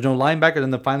and there's no linebacker.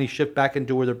 Then they finally shift back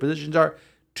into where their positions are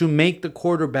to make the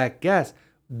quarterback guess.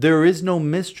 There is no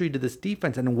mystery to this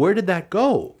defense. And where did that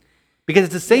go? Because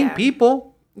it's the same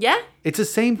people. Yeah. It's the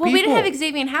same people. Well, we didn't have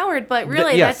Xavier Howard, but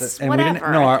really that's and whatever.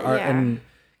 And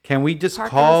can we just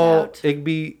call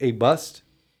Igby a bust?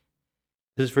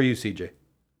 This is for you, CJ.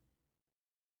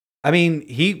 I mean,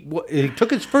 he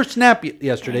took his first snap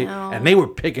yesterday, know. and they were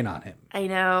picking on him. I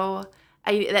know.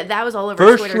 That was all over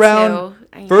First Twitter round, too.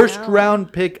 I first know.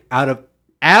 round pick out of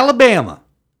Alabama.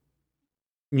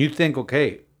 And you think,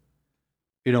 okay,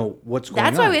 what's going on?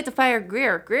 That's why we have to fire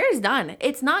Greer. Greer's done.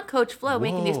 It's not Coach Flo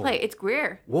making these Whoa. plays. It's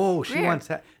Greer. Whoa, she Greer. wants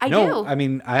that. I No, do. I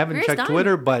mean, I haven't Greer's checked done.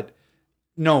 Twitter, but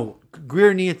no,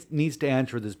 Greer needs to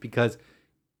answer this because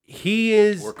he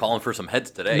is. We're calling for some heads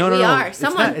today. No, We are. It's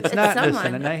Someone- not. It's it's not. Listen,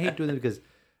 someone. and I hate doing it because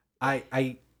I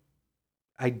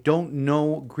don't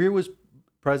know. Greer was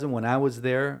present when I was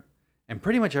there, and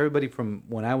pretty much everybody from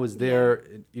when I was there,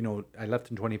 I left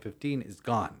in 2015, is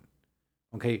gone.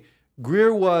 Okay,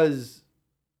 Greer was,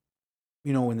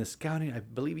 in the scouting. I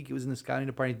believe he was in the scouting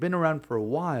department. He's been around for a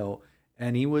while,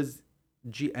 and he was.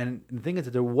 And the thing is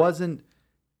that there wasn't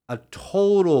a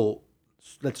total.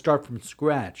 Let's start from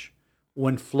scratch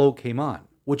when Flo came on,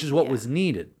 which is what was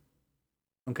needed.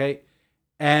 Okay,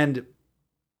 and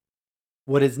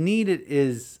what is needed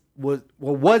what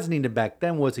was needed back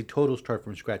then was a total start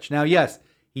from scratch. Now, yes,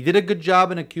 he did a good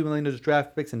job in accumulating those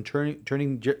draft picks and turning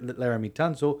Laramie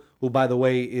Tunsil, who by the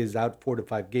way is out 4 to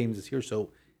 5 games this year, so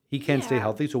he can stay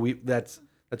healthy. So that's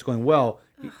going well.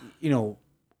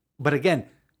 But again,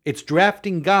 it's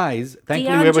drafting guys. Thankfully,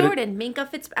 we were Deion able to- Jordan, Minka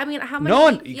Fitzpatrick. I mean, how much? no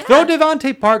one throw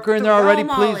Devontae Parker in there Throw already,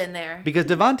 them all please. in there. Because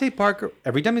Devontae Parker,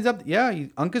 every time he's up,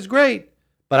 Unk is great,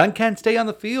 but Unk can't stay on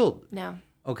the field. No.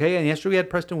 Okay, and yesterday we had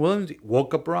Preston Williams. He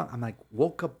woke up wrong. I'm like,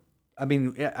 woke up. I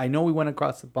mean, I know we went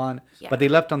across the pond, but they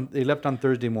left on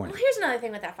Thursday morning. Well, here's another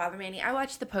thing with that, Father Manny. I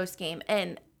watched the post game,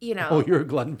 and Oh, you're a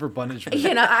glutton for punishment.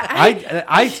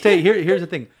 I stayed here. Here's the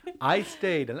thing. I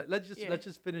stayed, and let's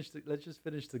just finish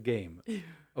the game,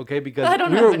 okay? Because I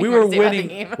don't have we any were more to say about the winning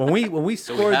game. when we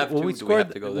scored have to? when we Do we have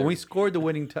to go scored there? when we scored the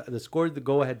winning scored the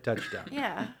go ahead touchdown.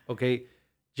 Yeah. Okay,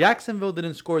 Jacksonville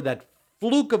didn't score that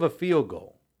fluke of a field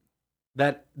goal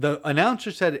that the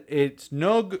announcer said it's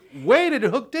no good. Wait, it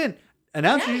hooked in.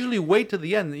 Announcers usually wait to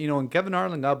the end, and Kevin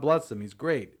Harlan, God bless him, he's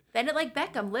great. Then it like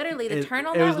Beckham, literally the It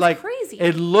turnover was like crazy.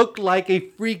 It looked like a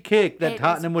free kick that It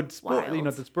Tottenham would, was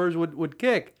wild. the Spurs would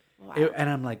kick. Wow. And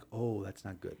I'm like, oh, that's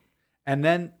not good. And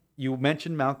then you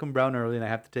mentioned Malcolm Brown earlier, and I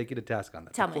have to take you to task on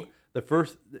that. Tell me. The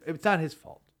first, it's not his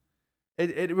fault.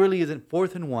 It really isn't.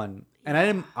 4th and 1,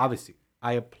 and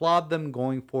I applaud them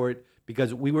going for it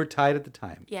because we were tied at the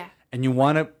time. Yeah. And you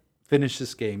want to finish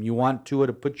this game. You want Tua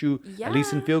to put you at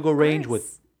least in Yeah, field goal of range course.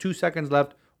 with 2 seconds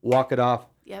left, walk it off,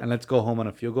 Yep. and let's go home on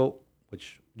a field goal,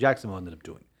 which Jacksonville ended up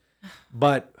doing.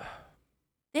 But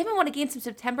They haven't won a game since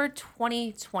September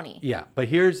 2020. yeah, but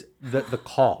here's the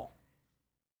call.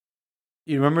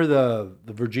 You remember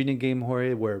the Virginia game,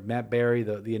 Jorge, where Matt Barry,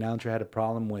 the announcer, had a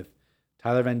problem with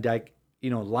Tyler Van Dyke,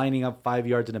 lining up 5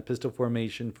 yards in a pistol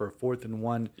formation for a 4th and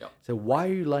 1. Yep. So why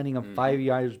are you lining up 5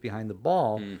 yards behind the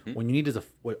ball when you need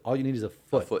all you need is a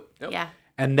foot? Yep. Yeah.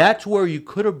 And that's where you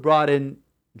could have brought in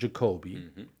Jacoby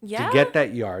Yeah. to get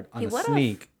that yard on He a would've.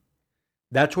 sneak.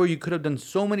 That's where you could have done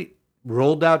so many.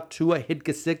 Rolled out Tua, hit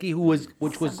Gesicki,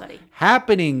 which was Somebody.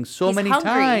 happening so He's many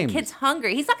hungry. times. Kid's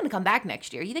hungry. He's not going to come back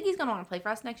next year. You think he's going to want to play for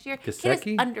us next year? Kid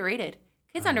Gesicki? is underrated.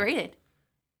 Kid's underrated.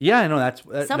 Yeah, I know that's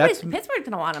Pittsburgh's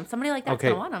going to want him. Somebody like that's okay.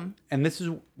 going to want him. And this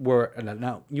is where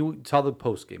now you saw the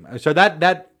post game. So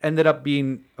that ended up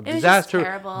being a It was just disaster.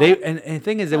 terrible. And the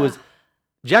thing is, it was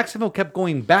Jacksonville kept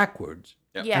going backwards,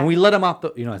 Yeah. and we let them off the.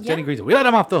 As Danny Green said, we let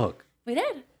them off the hook. We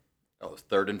did. That was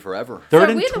 3rd and forever. Third So are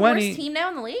and we the 20. worst team now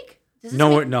in the league? Does this No,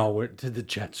 make- the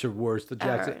Jets are worse. The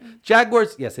Jackson right.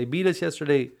 Jaguars, yes, they beat us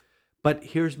yesterday, but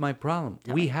here's my problem: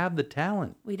 we have the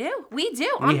talent. We do. We do.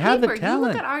 We On have the paper. You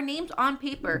talent. look at our names on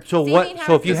paper. So Damian what? So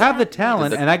Harris if you is have the out.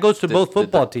 talent, Did the- and that goes to both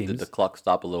football teams. Did the clock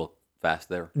stop a little fast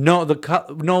there? No,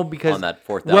 because On that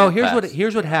 4th down Well, pass.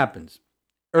 here's what happens.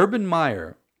 Urban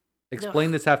Meyer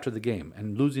explained this after the game,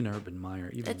 and losing Urban Meyer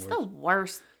even It's worse. the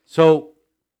worst. So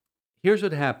here's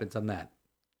what happens on that,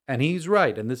 and he's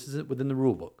right, and this is within the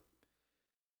rule book.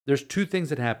 There's 2 things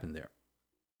that happened there.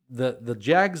 The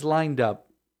Jags lined up,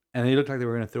 and they looked like they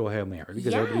were going to throw a Hail Mary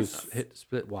because everybody was Yes.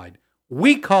 split wide.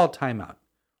 We call timeout.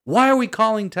 Why are we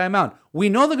calling timeout? We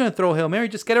know they're going to throw a Hail Mary.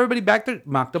 Just get everybody back there,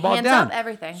 knock the ball Hands down. up,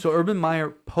 everything. So Urban Meyer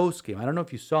post game. I don't know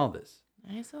if you saw this.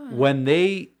 I saw it. When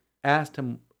they asked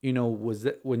him, was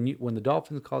that when the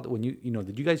Dolphins called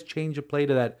did you guys change a play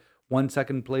to that 1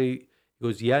 second play? He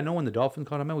goes, yeah, no. When the Dolphins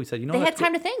called him out, we said, They had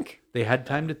time to think. They had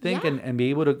time to think Yeah. and be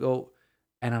able to go.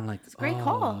 And I'm like, It's a great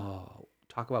call.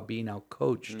 Talk about being out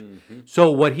coached.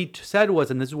 So what he said was,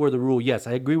 and this is where the rule. Yes,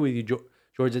 I agree with you,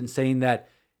 George, in saying that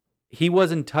he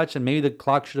wasn't touched and maybe the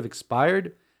clock should have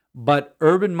expired. But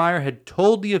Urban Meyer had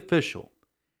told the official,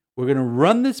 we're going to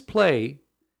run this play.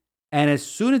 And as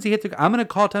soon as he hit I'm going to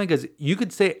call time because you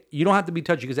could say, you don't have to be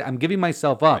touched. You could say, I'm giving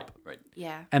myself up. Right.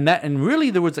 Yeah. And really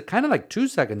there was kind of like 2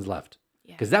 seconds left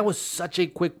because that was such a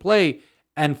quick play.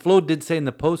 And Flo did say in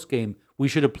the post game, we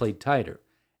should have played tighter.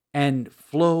 And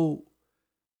Flo,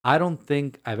 I don't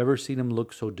think I've ever seen him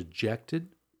look so dejected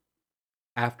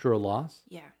after a loss.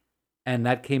 Yeah. And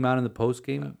that came out in the post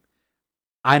game.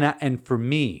 And for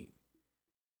me,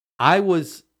 I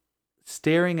was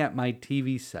staring at my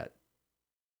TV set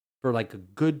for like a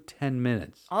good 10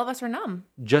 minutes. All of us are numb.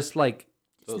 Just like,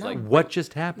 So it was like what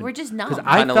just happened? We're just numb. 'Cause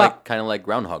I kind of thought, like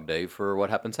Groundhog Day for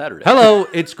what happened Saturday. hello,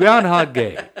 it's Groundhog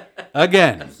Day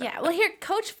again. Yeah. Well, here,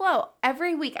 Coach Flo,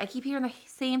 every week I keep hearing the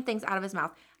same things out of his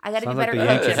mouth. I got to be Sounds like better the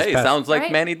coach. Yankees. Hey, Best. sounds like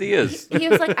Right? Manny Diaz. He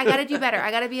was like, I got to do better. I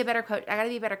got to be a better coach. I got to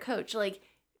be a better coach. Like,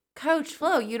 Coach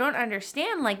Flo, you don't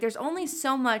understand. Like, there's only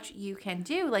so much you can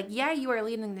do. Like, yeah, you are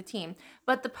leading the team,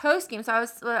 but the post game. So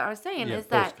what I was saying is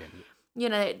that, you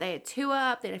know, they had Tua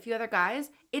up, they had a few other guys.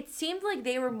 It seemed like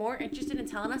they were more interested in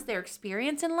telling us their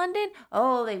experience in London.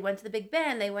 Oh, they went to the Big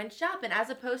Ben, they went shopping, as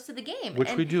opposed to the game.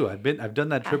 Which we do. I've done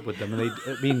that trip with them, and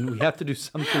we have to do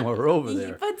something while we're over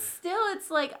there. But still, it's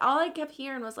like all I kept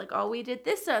hearing was like, oh, we did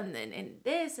this and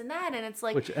this and that, and it's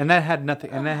like, And that had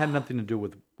nothing to do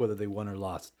with whether they won or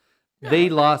lost. No. They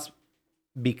lost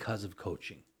because of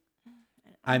coaching.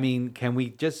 I mean, can we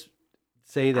just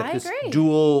say that this agree.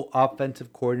 dual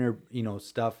offensive coordinator,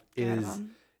 stuff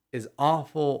is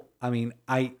awful? I mean,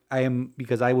 I am,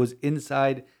 because I was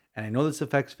inside and I know this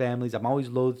affects families. I'm always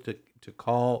loath to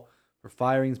call for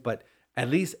firings, but at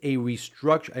least a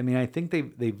restructure. I mean, I think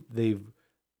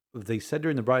they said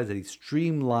during the broadcast that he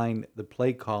streamlined the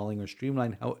play calling or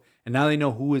streamlined how, and now they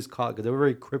know who is called, because they were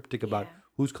very cryptic about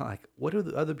who's calling. Like, what do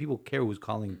the other people care who's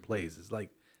calling plays? It's like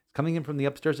it's coming in from the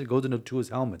upstairs. It goes into Tua's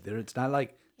helmet. It's not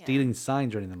like stealing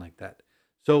signs or anything like that.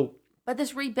 So, but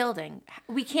this rebuilding,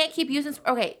 we can't keep using.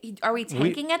 Okay, are we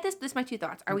tanking at this? This is my 2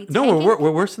 thoughts. Are we? No, tanking?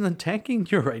 we're worse than tanking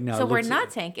here right now. So we're not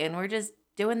tanking. We're just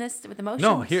doing this with emotions.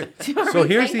 No, here. Are So we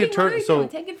here's the tanking? What are we eternal. So doing?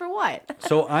 Tanking for what?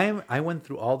 So I went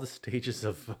through all the stages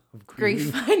of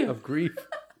Grief. grieving, I know. of grief.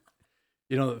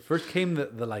 First came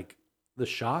the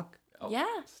shock, Yeah.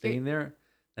 staying there,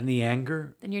 and the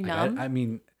anger. Then you're Like, numb? I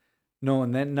mean, no,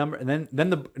 and then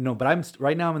but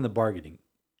right now I'm in the bargaining.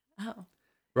 Oh.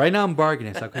 Right now I'm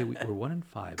bargaining. It's like, okay, we're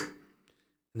 1-5, and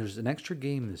there's an extra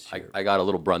game this year. I got a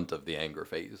little brunt of the anger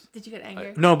phase. Did you get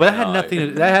angry? No, but that had No,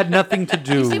 nothing. That had nothing to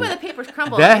do. You see why the papers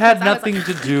crumble? That had because I was nothing like,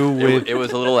 to do with. It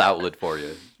was a little outlet for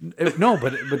you. No,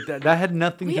 but that had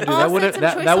nothing We to do. all That would said have some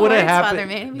that choice would have words, happened. Father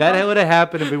Man. We That all- would have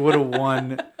happened if we would have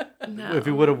won. No. If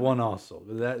we would have won also.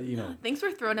 That Things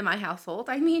were thrown in my household.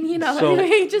 I mean, So-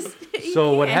 anyway, just.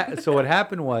 So what can't. so what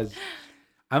happened was,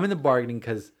 I'm in the bargaining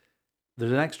because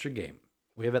there's an extra game.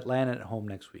 We have Atlanta at home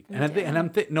next week, and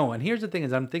and here's the thing: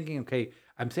 is I'm thinking, okay,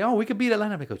 I'm saying, oh, we could beat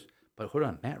Atlanta, because, but hold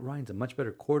on, Matt Ryan's a much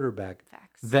better quarterback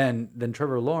Facts. than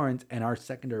Trevor Lawrence, and our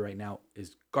secondary right now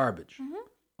is garbage.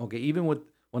 Mm-hmm. Okay, even with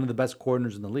one of the best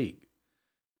corners in the league,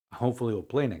 hopefully we'll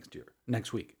play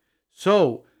next week.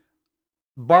 So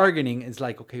bargaining is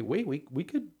like, okay, wait, we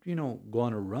could go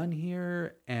on a run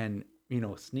here and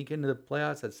sneak into the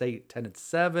playoffs at say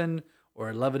 10-7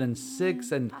 or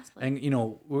 11-6, and possibly.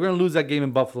 and we're gonna lose that game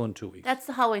in Buffalo in 2 weeks. That's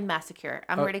the Halloween massacre.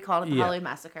 I'm already calling it the yeah. Halloween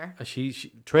massacre.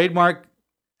 She trademark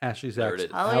Ashley There it Sachs.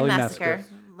 is. Halloween massacre.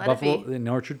 Let it Buffalo be. in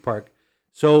Orchard Park.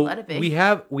 So Let it be.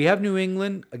 we have New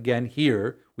England again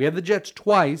here. We have the Jets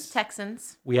twice.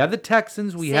 Texans. We have the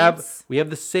Texans. We Saints. have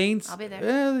the Saints. I'll be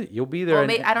there. You'll be there. Well,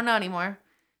 and- I don't know anymore.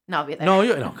 No, I'll be there.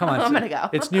 no, come on. I'm gonna go.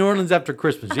 It's New Orleans after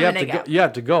Christmas. You I'm have to gonna go. go. You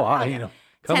have to go. Okay.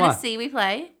 Come Tennessee, we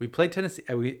play. on. We play Tennessee.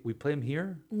 We play them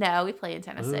here. No, we play in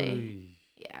Tennessee. Oy.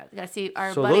 Yeah, we gotta see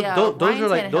our So buddy. those are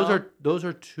Ryan Tannehill. those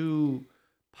are 2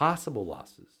 possible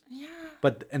losses. Yeah.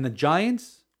 But and the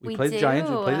Giants, we play the Giants.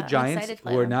 We do. play the I'm Giants. excited to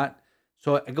play Who are them. not.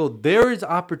 So I go. There is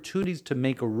opportunities to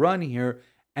make a run here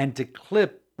and to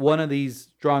clip one of these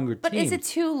stronger But teams. is it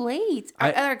too late?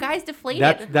 Are our guys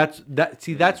deflated?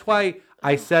 That's why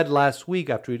I said last week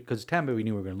because Tampa, we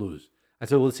knew we were going to lose. I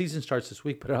said, well, the season starts this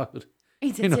week, but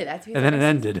He did say that. and then it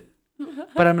ended.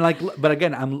 But I'm like, but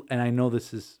again, and I know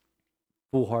this is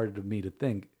foolhardy of me to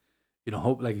think,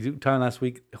 hope, like you were talking last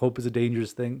week, hope is a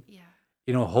dangerous thing. Yeah.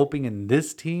 Hoping in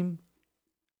this team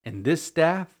and this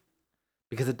staff,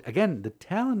 because again, the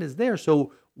talent is there.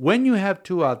 So when you have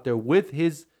 2 out there with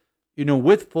his,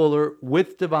 with Fuller,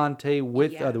 with Devontae,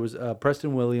 with Yeah. there was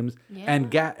Preston Williams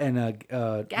and Gaskin,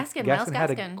 Miles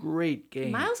had a Gaskin. great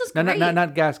game. Miles is No, great.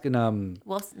 not Gaskin.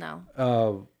 Wilson,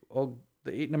 no.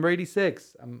 Number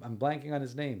 86. I'm blanking on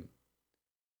his name.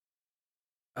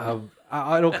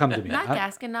 It'll come to me. Not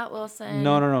Gaskin, not Wilson.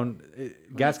 No.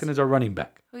 Gaskin is our running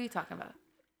back. Who are you talking about?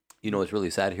 You know what's really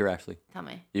sad here, Ashley? Tell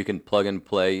me. You can plug and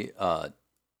play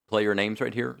player names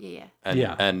right here. Yeah. And,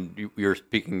 Yeah. and you're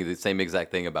speaking the same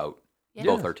exact thing about Yeah.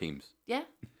 both our teams. Yeah.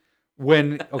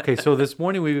 So this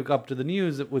morning we woke up to the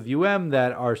news with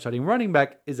that our starting running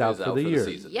back is out for the year.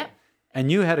 season. Yep. And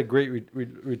you had a great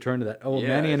return to that. Oh, Yeah,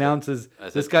 Manny announces I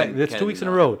said, this guy. can- That's 2 can, weeks in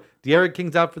a row. De'Aaron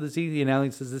King's out for the season. He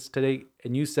announces this today,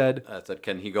 and you said, I said,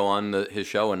 can he go on his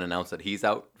show and announce that he's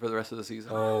out for the rest of the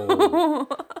season?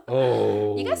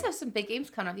 "Oh, You guys have some big games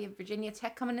coming up. You have Virginia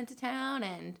Tech coming into town,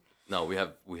 and No, we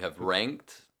have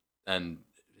ranked and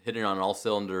hitting on all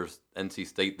cylinders NC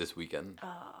State this weekend.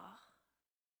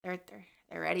 they're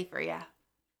ready for you.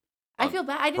 I feel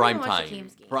bad. I didn't Prime even watch the time.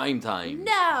 Teams game. Prime time.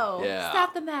 No. Yeah.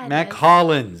 Stop the madness. Mac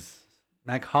Hollins."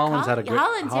 Mac Hollins had a great.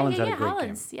 Hollins. Hollins had a Yeah, great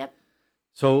Hollins. game. Yep.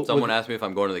 So Someone asked me if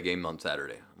I'm going to the game on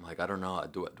Saturday. I'm like, I don't know.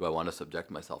 Do I want to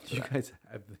subject myself to you that? guys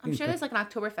have, I'm sure there's like an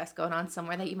Oktoberfest going on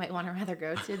somewhere that you might want to rather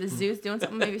go to. The zoo's doing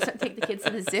something. Maybe take the kids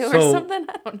to the zoo or So- something.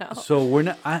 I don't know. So we're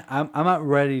not. I'm not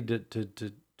ready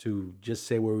to just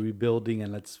say we're rebuilding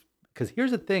and let's. Because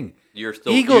here's the thing. You're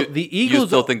still The You Eagles.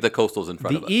 still think the Coastal's in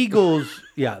front The of us. Eagles.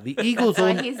 Yeah, the Eagles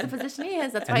That's why own. he's the position he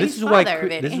is. That's And why this he's is why father.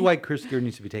 this is why Chris Gear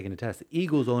needs to be taking a test. The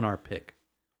Eagles own our pick.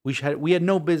 We had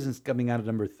no business coming out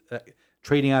of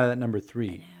trading out of that number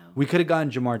 3. We could have gotten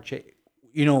Jamar Chase.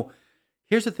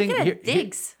 Here's the thing.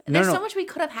 Diggs. No, There's no. so much we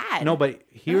could have had. No, but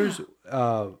here's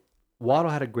Waddle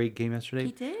had a great game yesterday.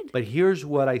 He did. But here's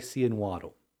what I see in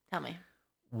Waddle. Tell me.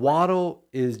 Waddle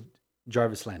is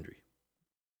Jarvis Landry.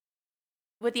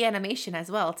 With the animation as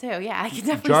well, too. Yeah, I can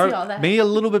definitely see all that. Maybe a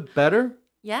little bit better.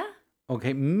 Yeah,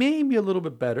 Okay, maybe a little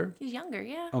bit better. he's younger.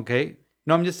 Yeah, Okay.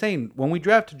 No, I'm just saying when we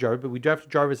drafted Jarvis, but we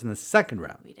drafted Jarvis in the second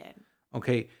round. we did.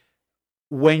 Okay.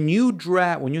 When you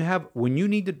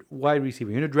need the wide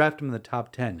receiver, you're gonna draft him in the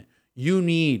top 10. You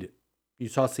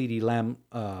saw CeeDee Lamb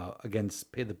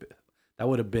against that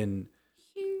would have been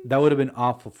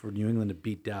awful for New England to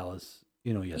beat Dallas.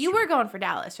 Yesterday. You were going for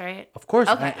Dallas, right? Of course.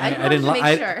 Okay, I I wanted didn't to like.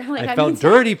 make sure. Like, I I felt mean,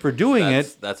 dirty for doing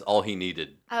it. That's all he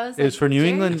needed. I was. It was for New Jared-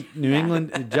 England. New Yeah.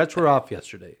 England Jets were off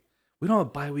yesterday. We don't have a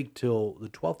bye week till the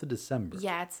 12th of December.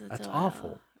 Yeah, That's a-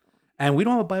 awful. And we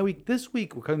don't have a bye week this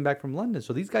week. We're coming back from London,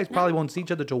 so these guys probably won't see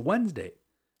each other till Wednesday.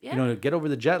 Yeah. To get over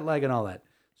the jet lag and all that.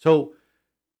 So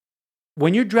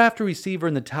when you draft a receiver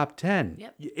in the top 10,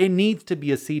 Yep. it needs to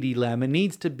be a CeeDee Lamb. It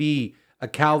needs to be a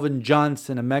Calvin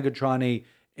Johnson, a Megatron,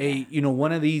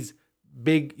 one of these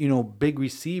big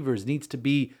receivers. It needs to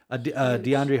be a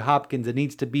DeAndre Hopkins. It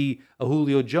needs to be a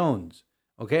Julio Jones.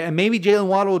 Okay, and maybe Jalen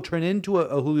Waddle will turn into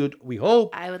a Julio. We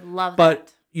hope. I would love But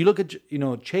that. you look at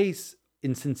Chase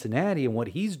in Cincinnati and what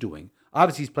he's doing.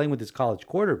 Obviously, he's playing with his college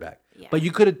quarterback. Yeah. But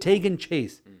you could have taken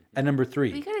Chase at number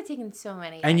 3. We could have taken so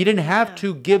many. And you didn't have Yeah.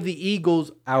 to give the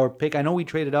Eagles our pick. I know we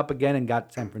traded up again and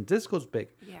got San Francisco's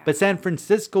pick. Yeah. But San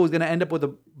Francisco is going to end up with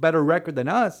a better record than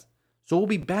us. So we'll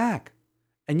be back.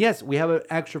 And yes, we have an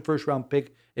extra first round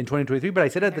pick in 2023. But I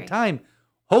said at the Right. time,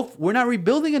 we're not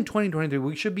rebuilding in 2023.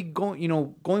 We should be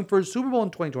going for a Super Bowl in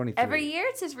 2023. Every year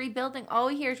it says rebuilding. All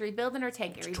we hear is rebuilding or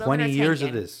tanking. Rebuilding 20 or years of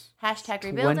tanking. this. Hashtag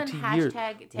rebuilding. 20 years.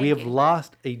 Hashtag tanking. We have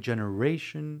lost a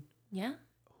generation Yeah.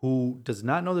 who does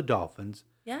not know the Dolphins,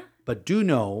 Yeah. but do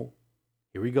know,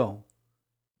 here we go,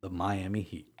 the Miami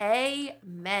Heat.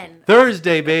 Amen.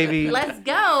 Thursday, baby. Let's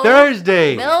go.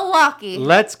 Thursday. Milwaukee.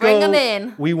 Let's Bring go. them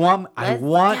in. I Let's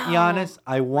want go. Giannis.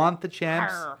 I want the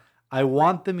champs. Arr. I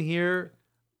want them here.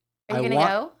 Are you I gonna want-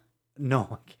 go?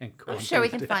 No, I can't go. I'm on sure we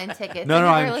can Thursday. find tickets. No, Any no,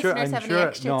 of our I'm sure. listeners I'm have sure. any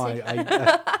extra No,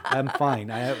 tickets? I'm fine.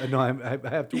 I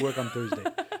have to work on Thursday.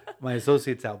 My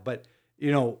associate's out, but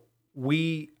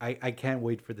I can't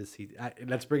wait for this season.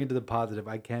 Let's bring it to the positive.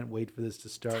 I can't wait for this to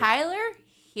start. Tyler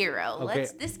Hero. Okay.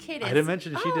 This kid is. I didn't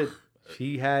mention she Oh, did.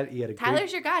 He had a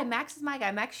Tyler's your guy. Max is my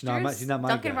guy. Max No, Struz. she's not my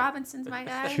Duncan guy. Robinson's my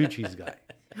guy. Chuchi's guy.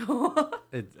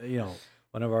 It's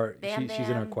one of our. Bam She's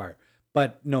in our Bam. choir.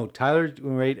 But no, Tyler's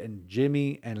doing great, and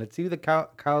Jimmy, and let's see the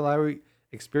Kyle Lowry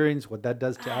experience. What that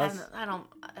does to us. I don't.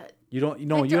 You don't. The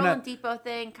No, you're Joel not. Depot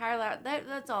thing, Carla.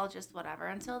 That's all just whatever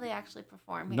until they actually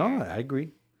perform here. No, I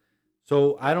agree.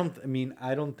 So I don't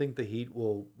think the Heat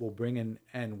will bring in,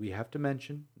 and we have to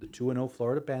mention the 2-0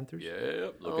 Florida Panthers. Yeah,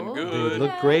 looking Oh, They good.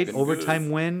 look great. Yes. Overtime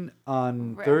win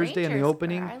on Thursday in the Rangers,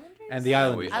 opening, Islanders? and the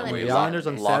Islanders. we Islanders. The Islanders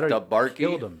on locked Saturday up Barkey.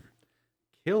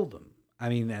 killed them. I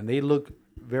mean, and they look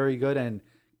very good, and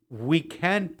we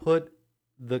can put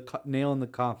the nail in the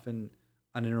coffin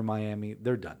on Inter Miami.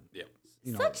 They're done. Yeah.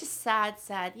 Such a sad.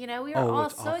 We are Oh, all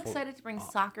it's so awful. excited to bring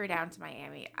soccer down to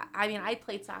Miami. I mean, I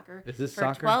played soccer Is this for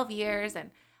soccer? 12 years,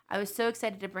 and I was so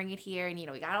excited to bring it here, and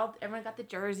we got everyone got the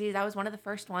jerseys. I was one of the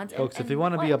first ones. Folks, if you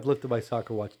want to be uplifted by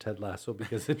soccer, watch Ted Lasso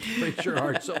because it breaks your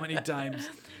heart so many times.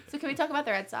 So can we talk about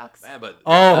the Red Sox? Yeah, but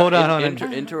Hold on.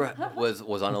 Inter was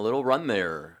on a little run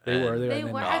there. They were. They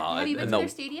were. Have you been to their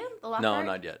stadium? The No, Lockhart?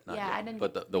 not yet. Not Yeah, yet. I didn't.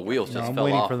 But the wheels just I'm fell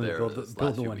waiting off for them to there. build this the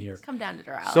last few one here. weeks. Come down to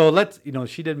Doral. So let's,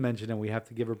 she did mention, and we have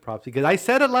to give her props because I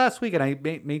said it last week, and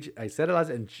I said it last,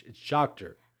 and it shocked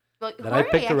her. Well, that I Jorge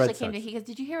picked the Red actually came to Sox. me. He goes,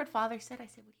 "Did you hear what Father said?" I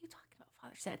said, "What are you talking about?"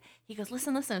 Father said. He goes,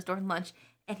 "Listen." It was during lunch,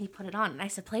 and he put it on, and I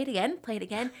said, "Play it again. Play it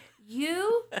again."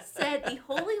 You said the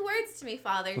holy words to me,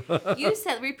 Father. You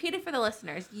said, repeat it for the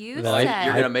listeners. You No, I- said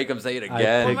You're gonna make him say it I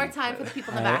again. one more time for the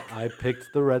people in the back. I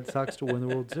picked the Red Sox to win the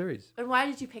World Series And why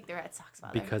did you pick the Red Sox,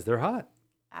 Father? because they're hot.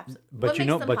 Absolutely. but What you makes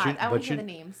know- them but hot? you- I want but to hear you- the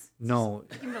names. No,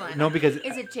 Give me the lineup. no, because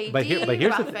Is it JD, but here's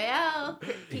the Rafael,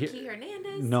 Kiki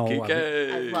Hernandez? no. I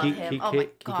Kike. love him. Oh my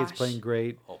Kike's gosh. playing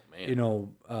great. Oh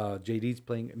man. JD's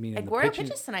playing. I mean, and the Aguero pitching,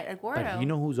 pitches tonight. but Aguero. you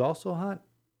know who's also hot?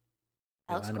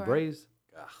 Alex Atlanta Cora. Braves.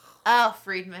 Oh,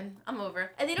 Friedman. I'm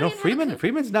over. And they don't No, even have Freeman. Acuna.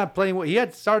 Freeman's not playing. He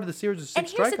had started the series with And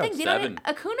 6 here's the strikeouts. thing: they don't Seven. even,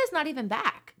 Acuna's not even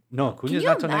back. No, Can Acuna's you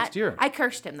not till imagine- next year. I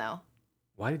cursed him though.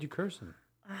 Why did you curse him?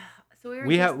 So we were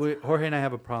We just, have Jorge and I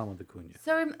have a problem with Acuna.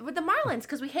 So with the Marlins,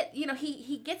 because we hit,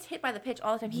 he gets hit by the pitch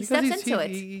all the time. He Because steps into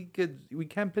it. we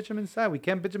can't pitch him inside. We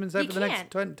can't pitch him inside He for the next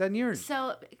can't. 10 years.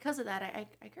 So because of that,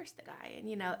 I cursed the guy,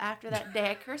 and after that day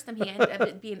I cursed him, he ended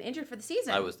up being injured for the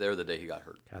season. I was there the day he got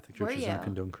hurt. Catholic Were Church does not you?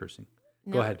 condone cursing.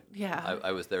 No, Go ahead. Yeah.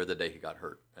 I was there the day he got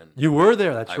hurt, and You were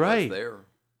there. That's I right. was there.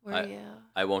 Were you?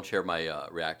 I won't share my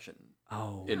reaction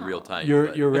Oh, in real time. your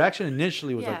but- your reaction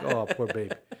initially was Yeah. like, "Oh, poor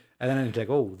babe," and then it's like,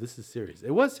 "Oh, this is serious." It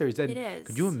was serious. And It is.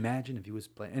 Could you imagine if he was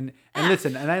playing? And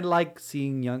listen, and I like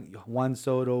seeing young Juan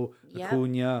Soto, Yep.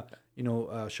 Acuna,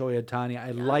 Shohei Ohtani. I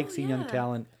like seeing young yeah.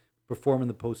 talent perform in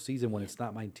the postseason when it's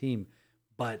not my team,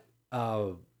 but.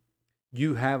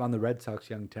 You have on the Red Sox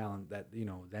young talent that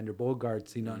Xander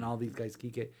Bogaerts, and all these guys,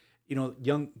 Kike,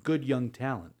 good young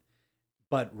talent.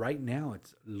 But right now,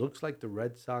 it looks like the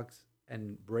Red Sox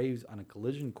and Braves on a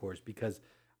collision course because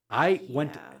I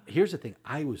went. Yeah. Here's the thing: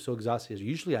 I was so exhausted.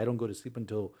 Usually, I don't go to sleep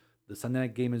until the Sunday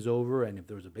night game is over, and if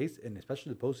there was a base, and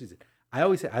especially the postseason, I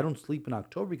always say I don't sleep in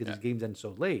October because these games end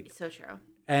so late. It's so true.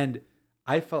 And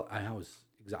I fell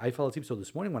asleep. So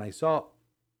this morning when I saw,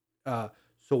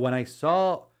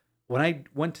 when I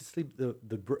went to sleep,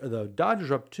 the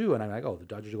Dodgers are up 2, and I'm like, oh, the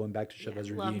Dodgers are going back to Chavez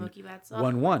Love Ravine Mookie Betts.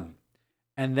 1-1,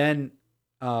 and then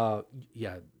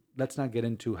let's not get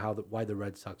into why the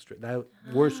Red Sox that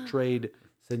worst trade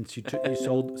since you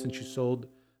sold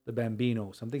the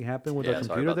Bambino. Something happened with yeah, our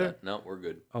sorry computer about there. that. No, we're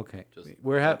good. Okay, Just- the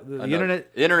I know.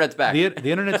 internet. The internet's back. The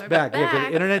internet's back. Yeah, 'cause back.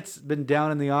 the internet's been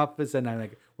down in the office, and I'm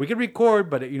like, we could record,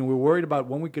 but we're worried about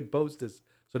when we could post this.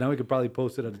 So now we could probably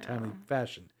post it in a timely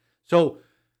fashion. So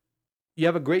you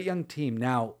have a great young team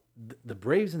now. The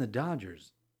Braves and the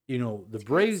Dodgers. The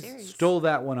Braves series. stole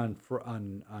that one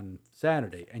on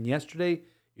Saturday, and yesterday,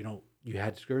 you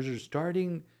had Scherzer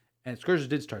starting, and Scherzer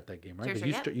did start that game, right?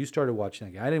 Scherzer, But yep. you started watching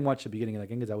that game. I didn't watch the beginning of that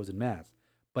game because I was in Mass.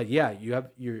 But yeah, you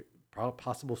have your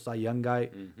possible Cy Young guy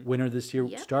winner this year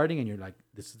Yep. starting, and you're like,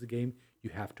 this is the game you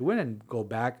have to win and go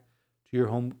back to your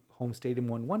home stadium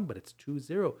 1-1, but it's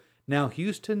 2-0. Now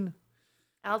Houston,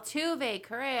 Altuve,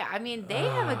 Correa. I mean, they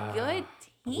have a good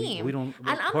team. we don't. And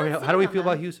I'm not Jorge, how do sitting we on feel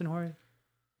about them. Houston, Jorge?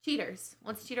 Cheaters.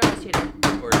 Once a cheater, always a cheater.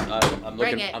 I'm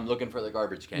Bring looking. it. I'm looking for the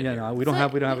garbage can. Yeah, here. no, we don't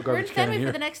have a We're garbage in can Fenway here.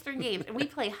 for the next 3 games, and we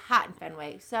play hot in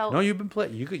Fenway. So No, you've been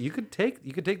playing. You could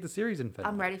take the series in Fenway.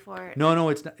 I'm ready for it. No,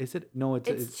 it's not. Is it? No, It's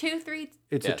it's 2-3.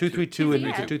 it's Yeah, a 2-3-2 and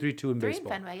yeah. it's a 2-3-2 in 3 in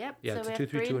baseball. Fenway, yep. Yeah, so it's we a have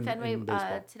 3 2-3-2 in Fenway in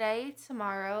baseball. today,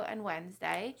 tomorrow, and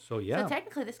Wednesday. So yeah, So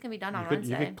technically, this can be done on you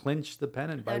Wednesday. could clinch the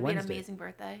pennant by That would be an Wednesday. amazing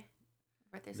birthday.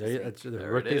 Birthday's There, this week. that's their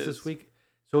There it birthdays this is. week.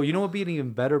 So what would be an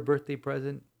even better birthday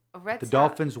present? A Red The Sox.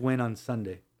 Dolphins win on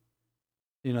Sunday.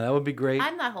 That would be great.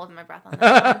 I'm not holding my breath on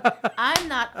that one. I'm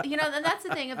not. And that's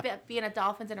the thing about being a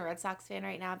Dolphins and a Red Sox fan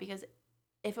right now, because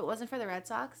if it wasn't for the Red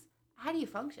Sox, how do you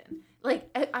function? Like,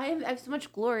 I have so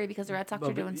much glory because the Red Sox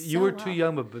are doing so you were well. too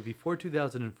young, but before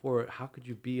 2004, how could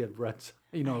you be a Red Sox?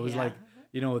 It was Yeah. like,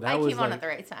 that I was came on like, at the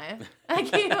right time. I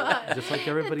came on. Just like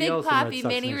everybody Big else in Red Papi,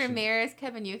 Sox Manny Nation. Ramirez,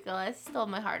 Kevin Youkilis stole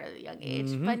my heart at a young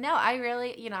age. Mm-hmm. But no, I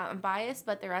really, I'm biased,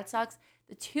 but the Red Sox,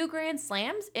 the 2 grand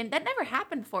slams, and that never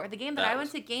happened before. The game that I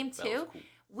went to, game 2,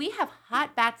 we have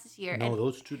hot bats this year. No, and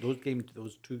those two grand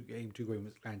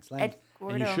slams, Ed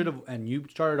and you Gordo. should have, and you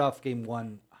started off game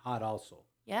 1 hot also.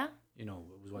 yeah, It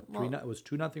was what Well- it was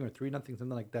 2-0 or 3-0,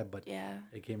 something like that. But yeah.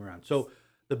 it came around. So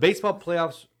the baseball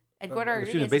playoffs. Eduardo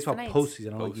Excuse me, Rodriguez baseball is tonight's.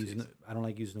 postseason. Postseason. I don't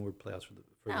like using the word playoffs for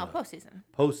No, the postseason.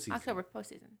 postseason. October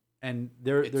postseason. And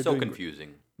they're It's so doing,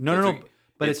 confusing. No.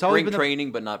 But it's it's always spring been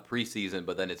training, but not preseason.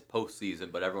 But then it's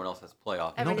postseason, but everyone else has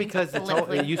playoff. Every- No, Everything's because it's all,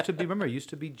 politically- it used to be. Remember, it used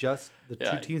to be just the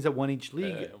Yeah. two teams that won each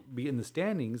league Yeah. be in the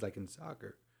standings, like in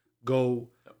soccer, go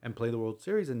and play the World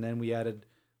Series, and then we added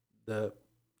the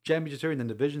Championship Series, and then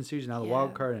Division Series, and now the Yeah.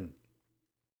 Wild Card. And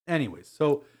anyways,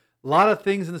 so a lot of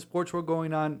things in the sports world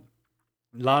going on,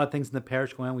 a lot of things in the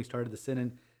parish going on. We started the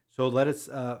synod, so let us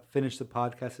finish the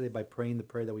podcast today by praying the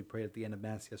prayer that we prayed at the end of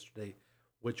Mass yesterday,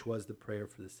 which was the prayer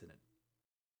for the synod.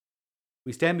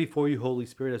 We stand before you, Holy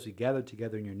Spirit, as we gather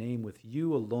together in your name, with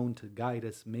you alone to guide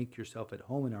us. Make yourself at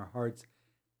home in our hearts.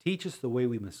 Teach us the way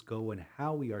we must go and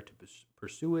how we are to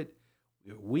pursue it.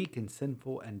 We are weak and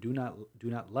sinful, and do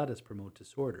not let us promote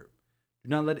disorder. Do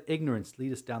not let ignorance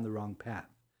lead us down the wrong path,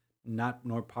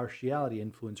 nor partiality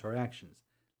influence our actions.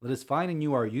 Let us find in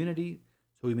you our unity,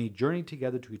 so we may journey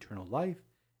together to eternal life,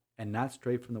 and not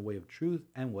stray from the way of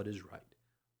truth and what is right.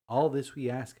 All this we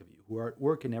ask of you, who are at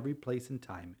work in every place and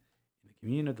time, in the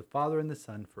communion of the Father and the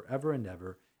Son, forever and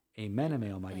ever. Amen. And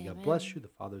may Almighty God bless you, the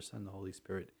Father, Son, and the Holy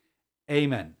Spirit.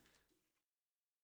 Amen.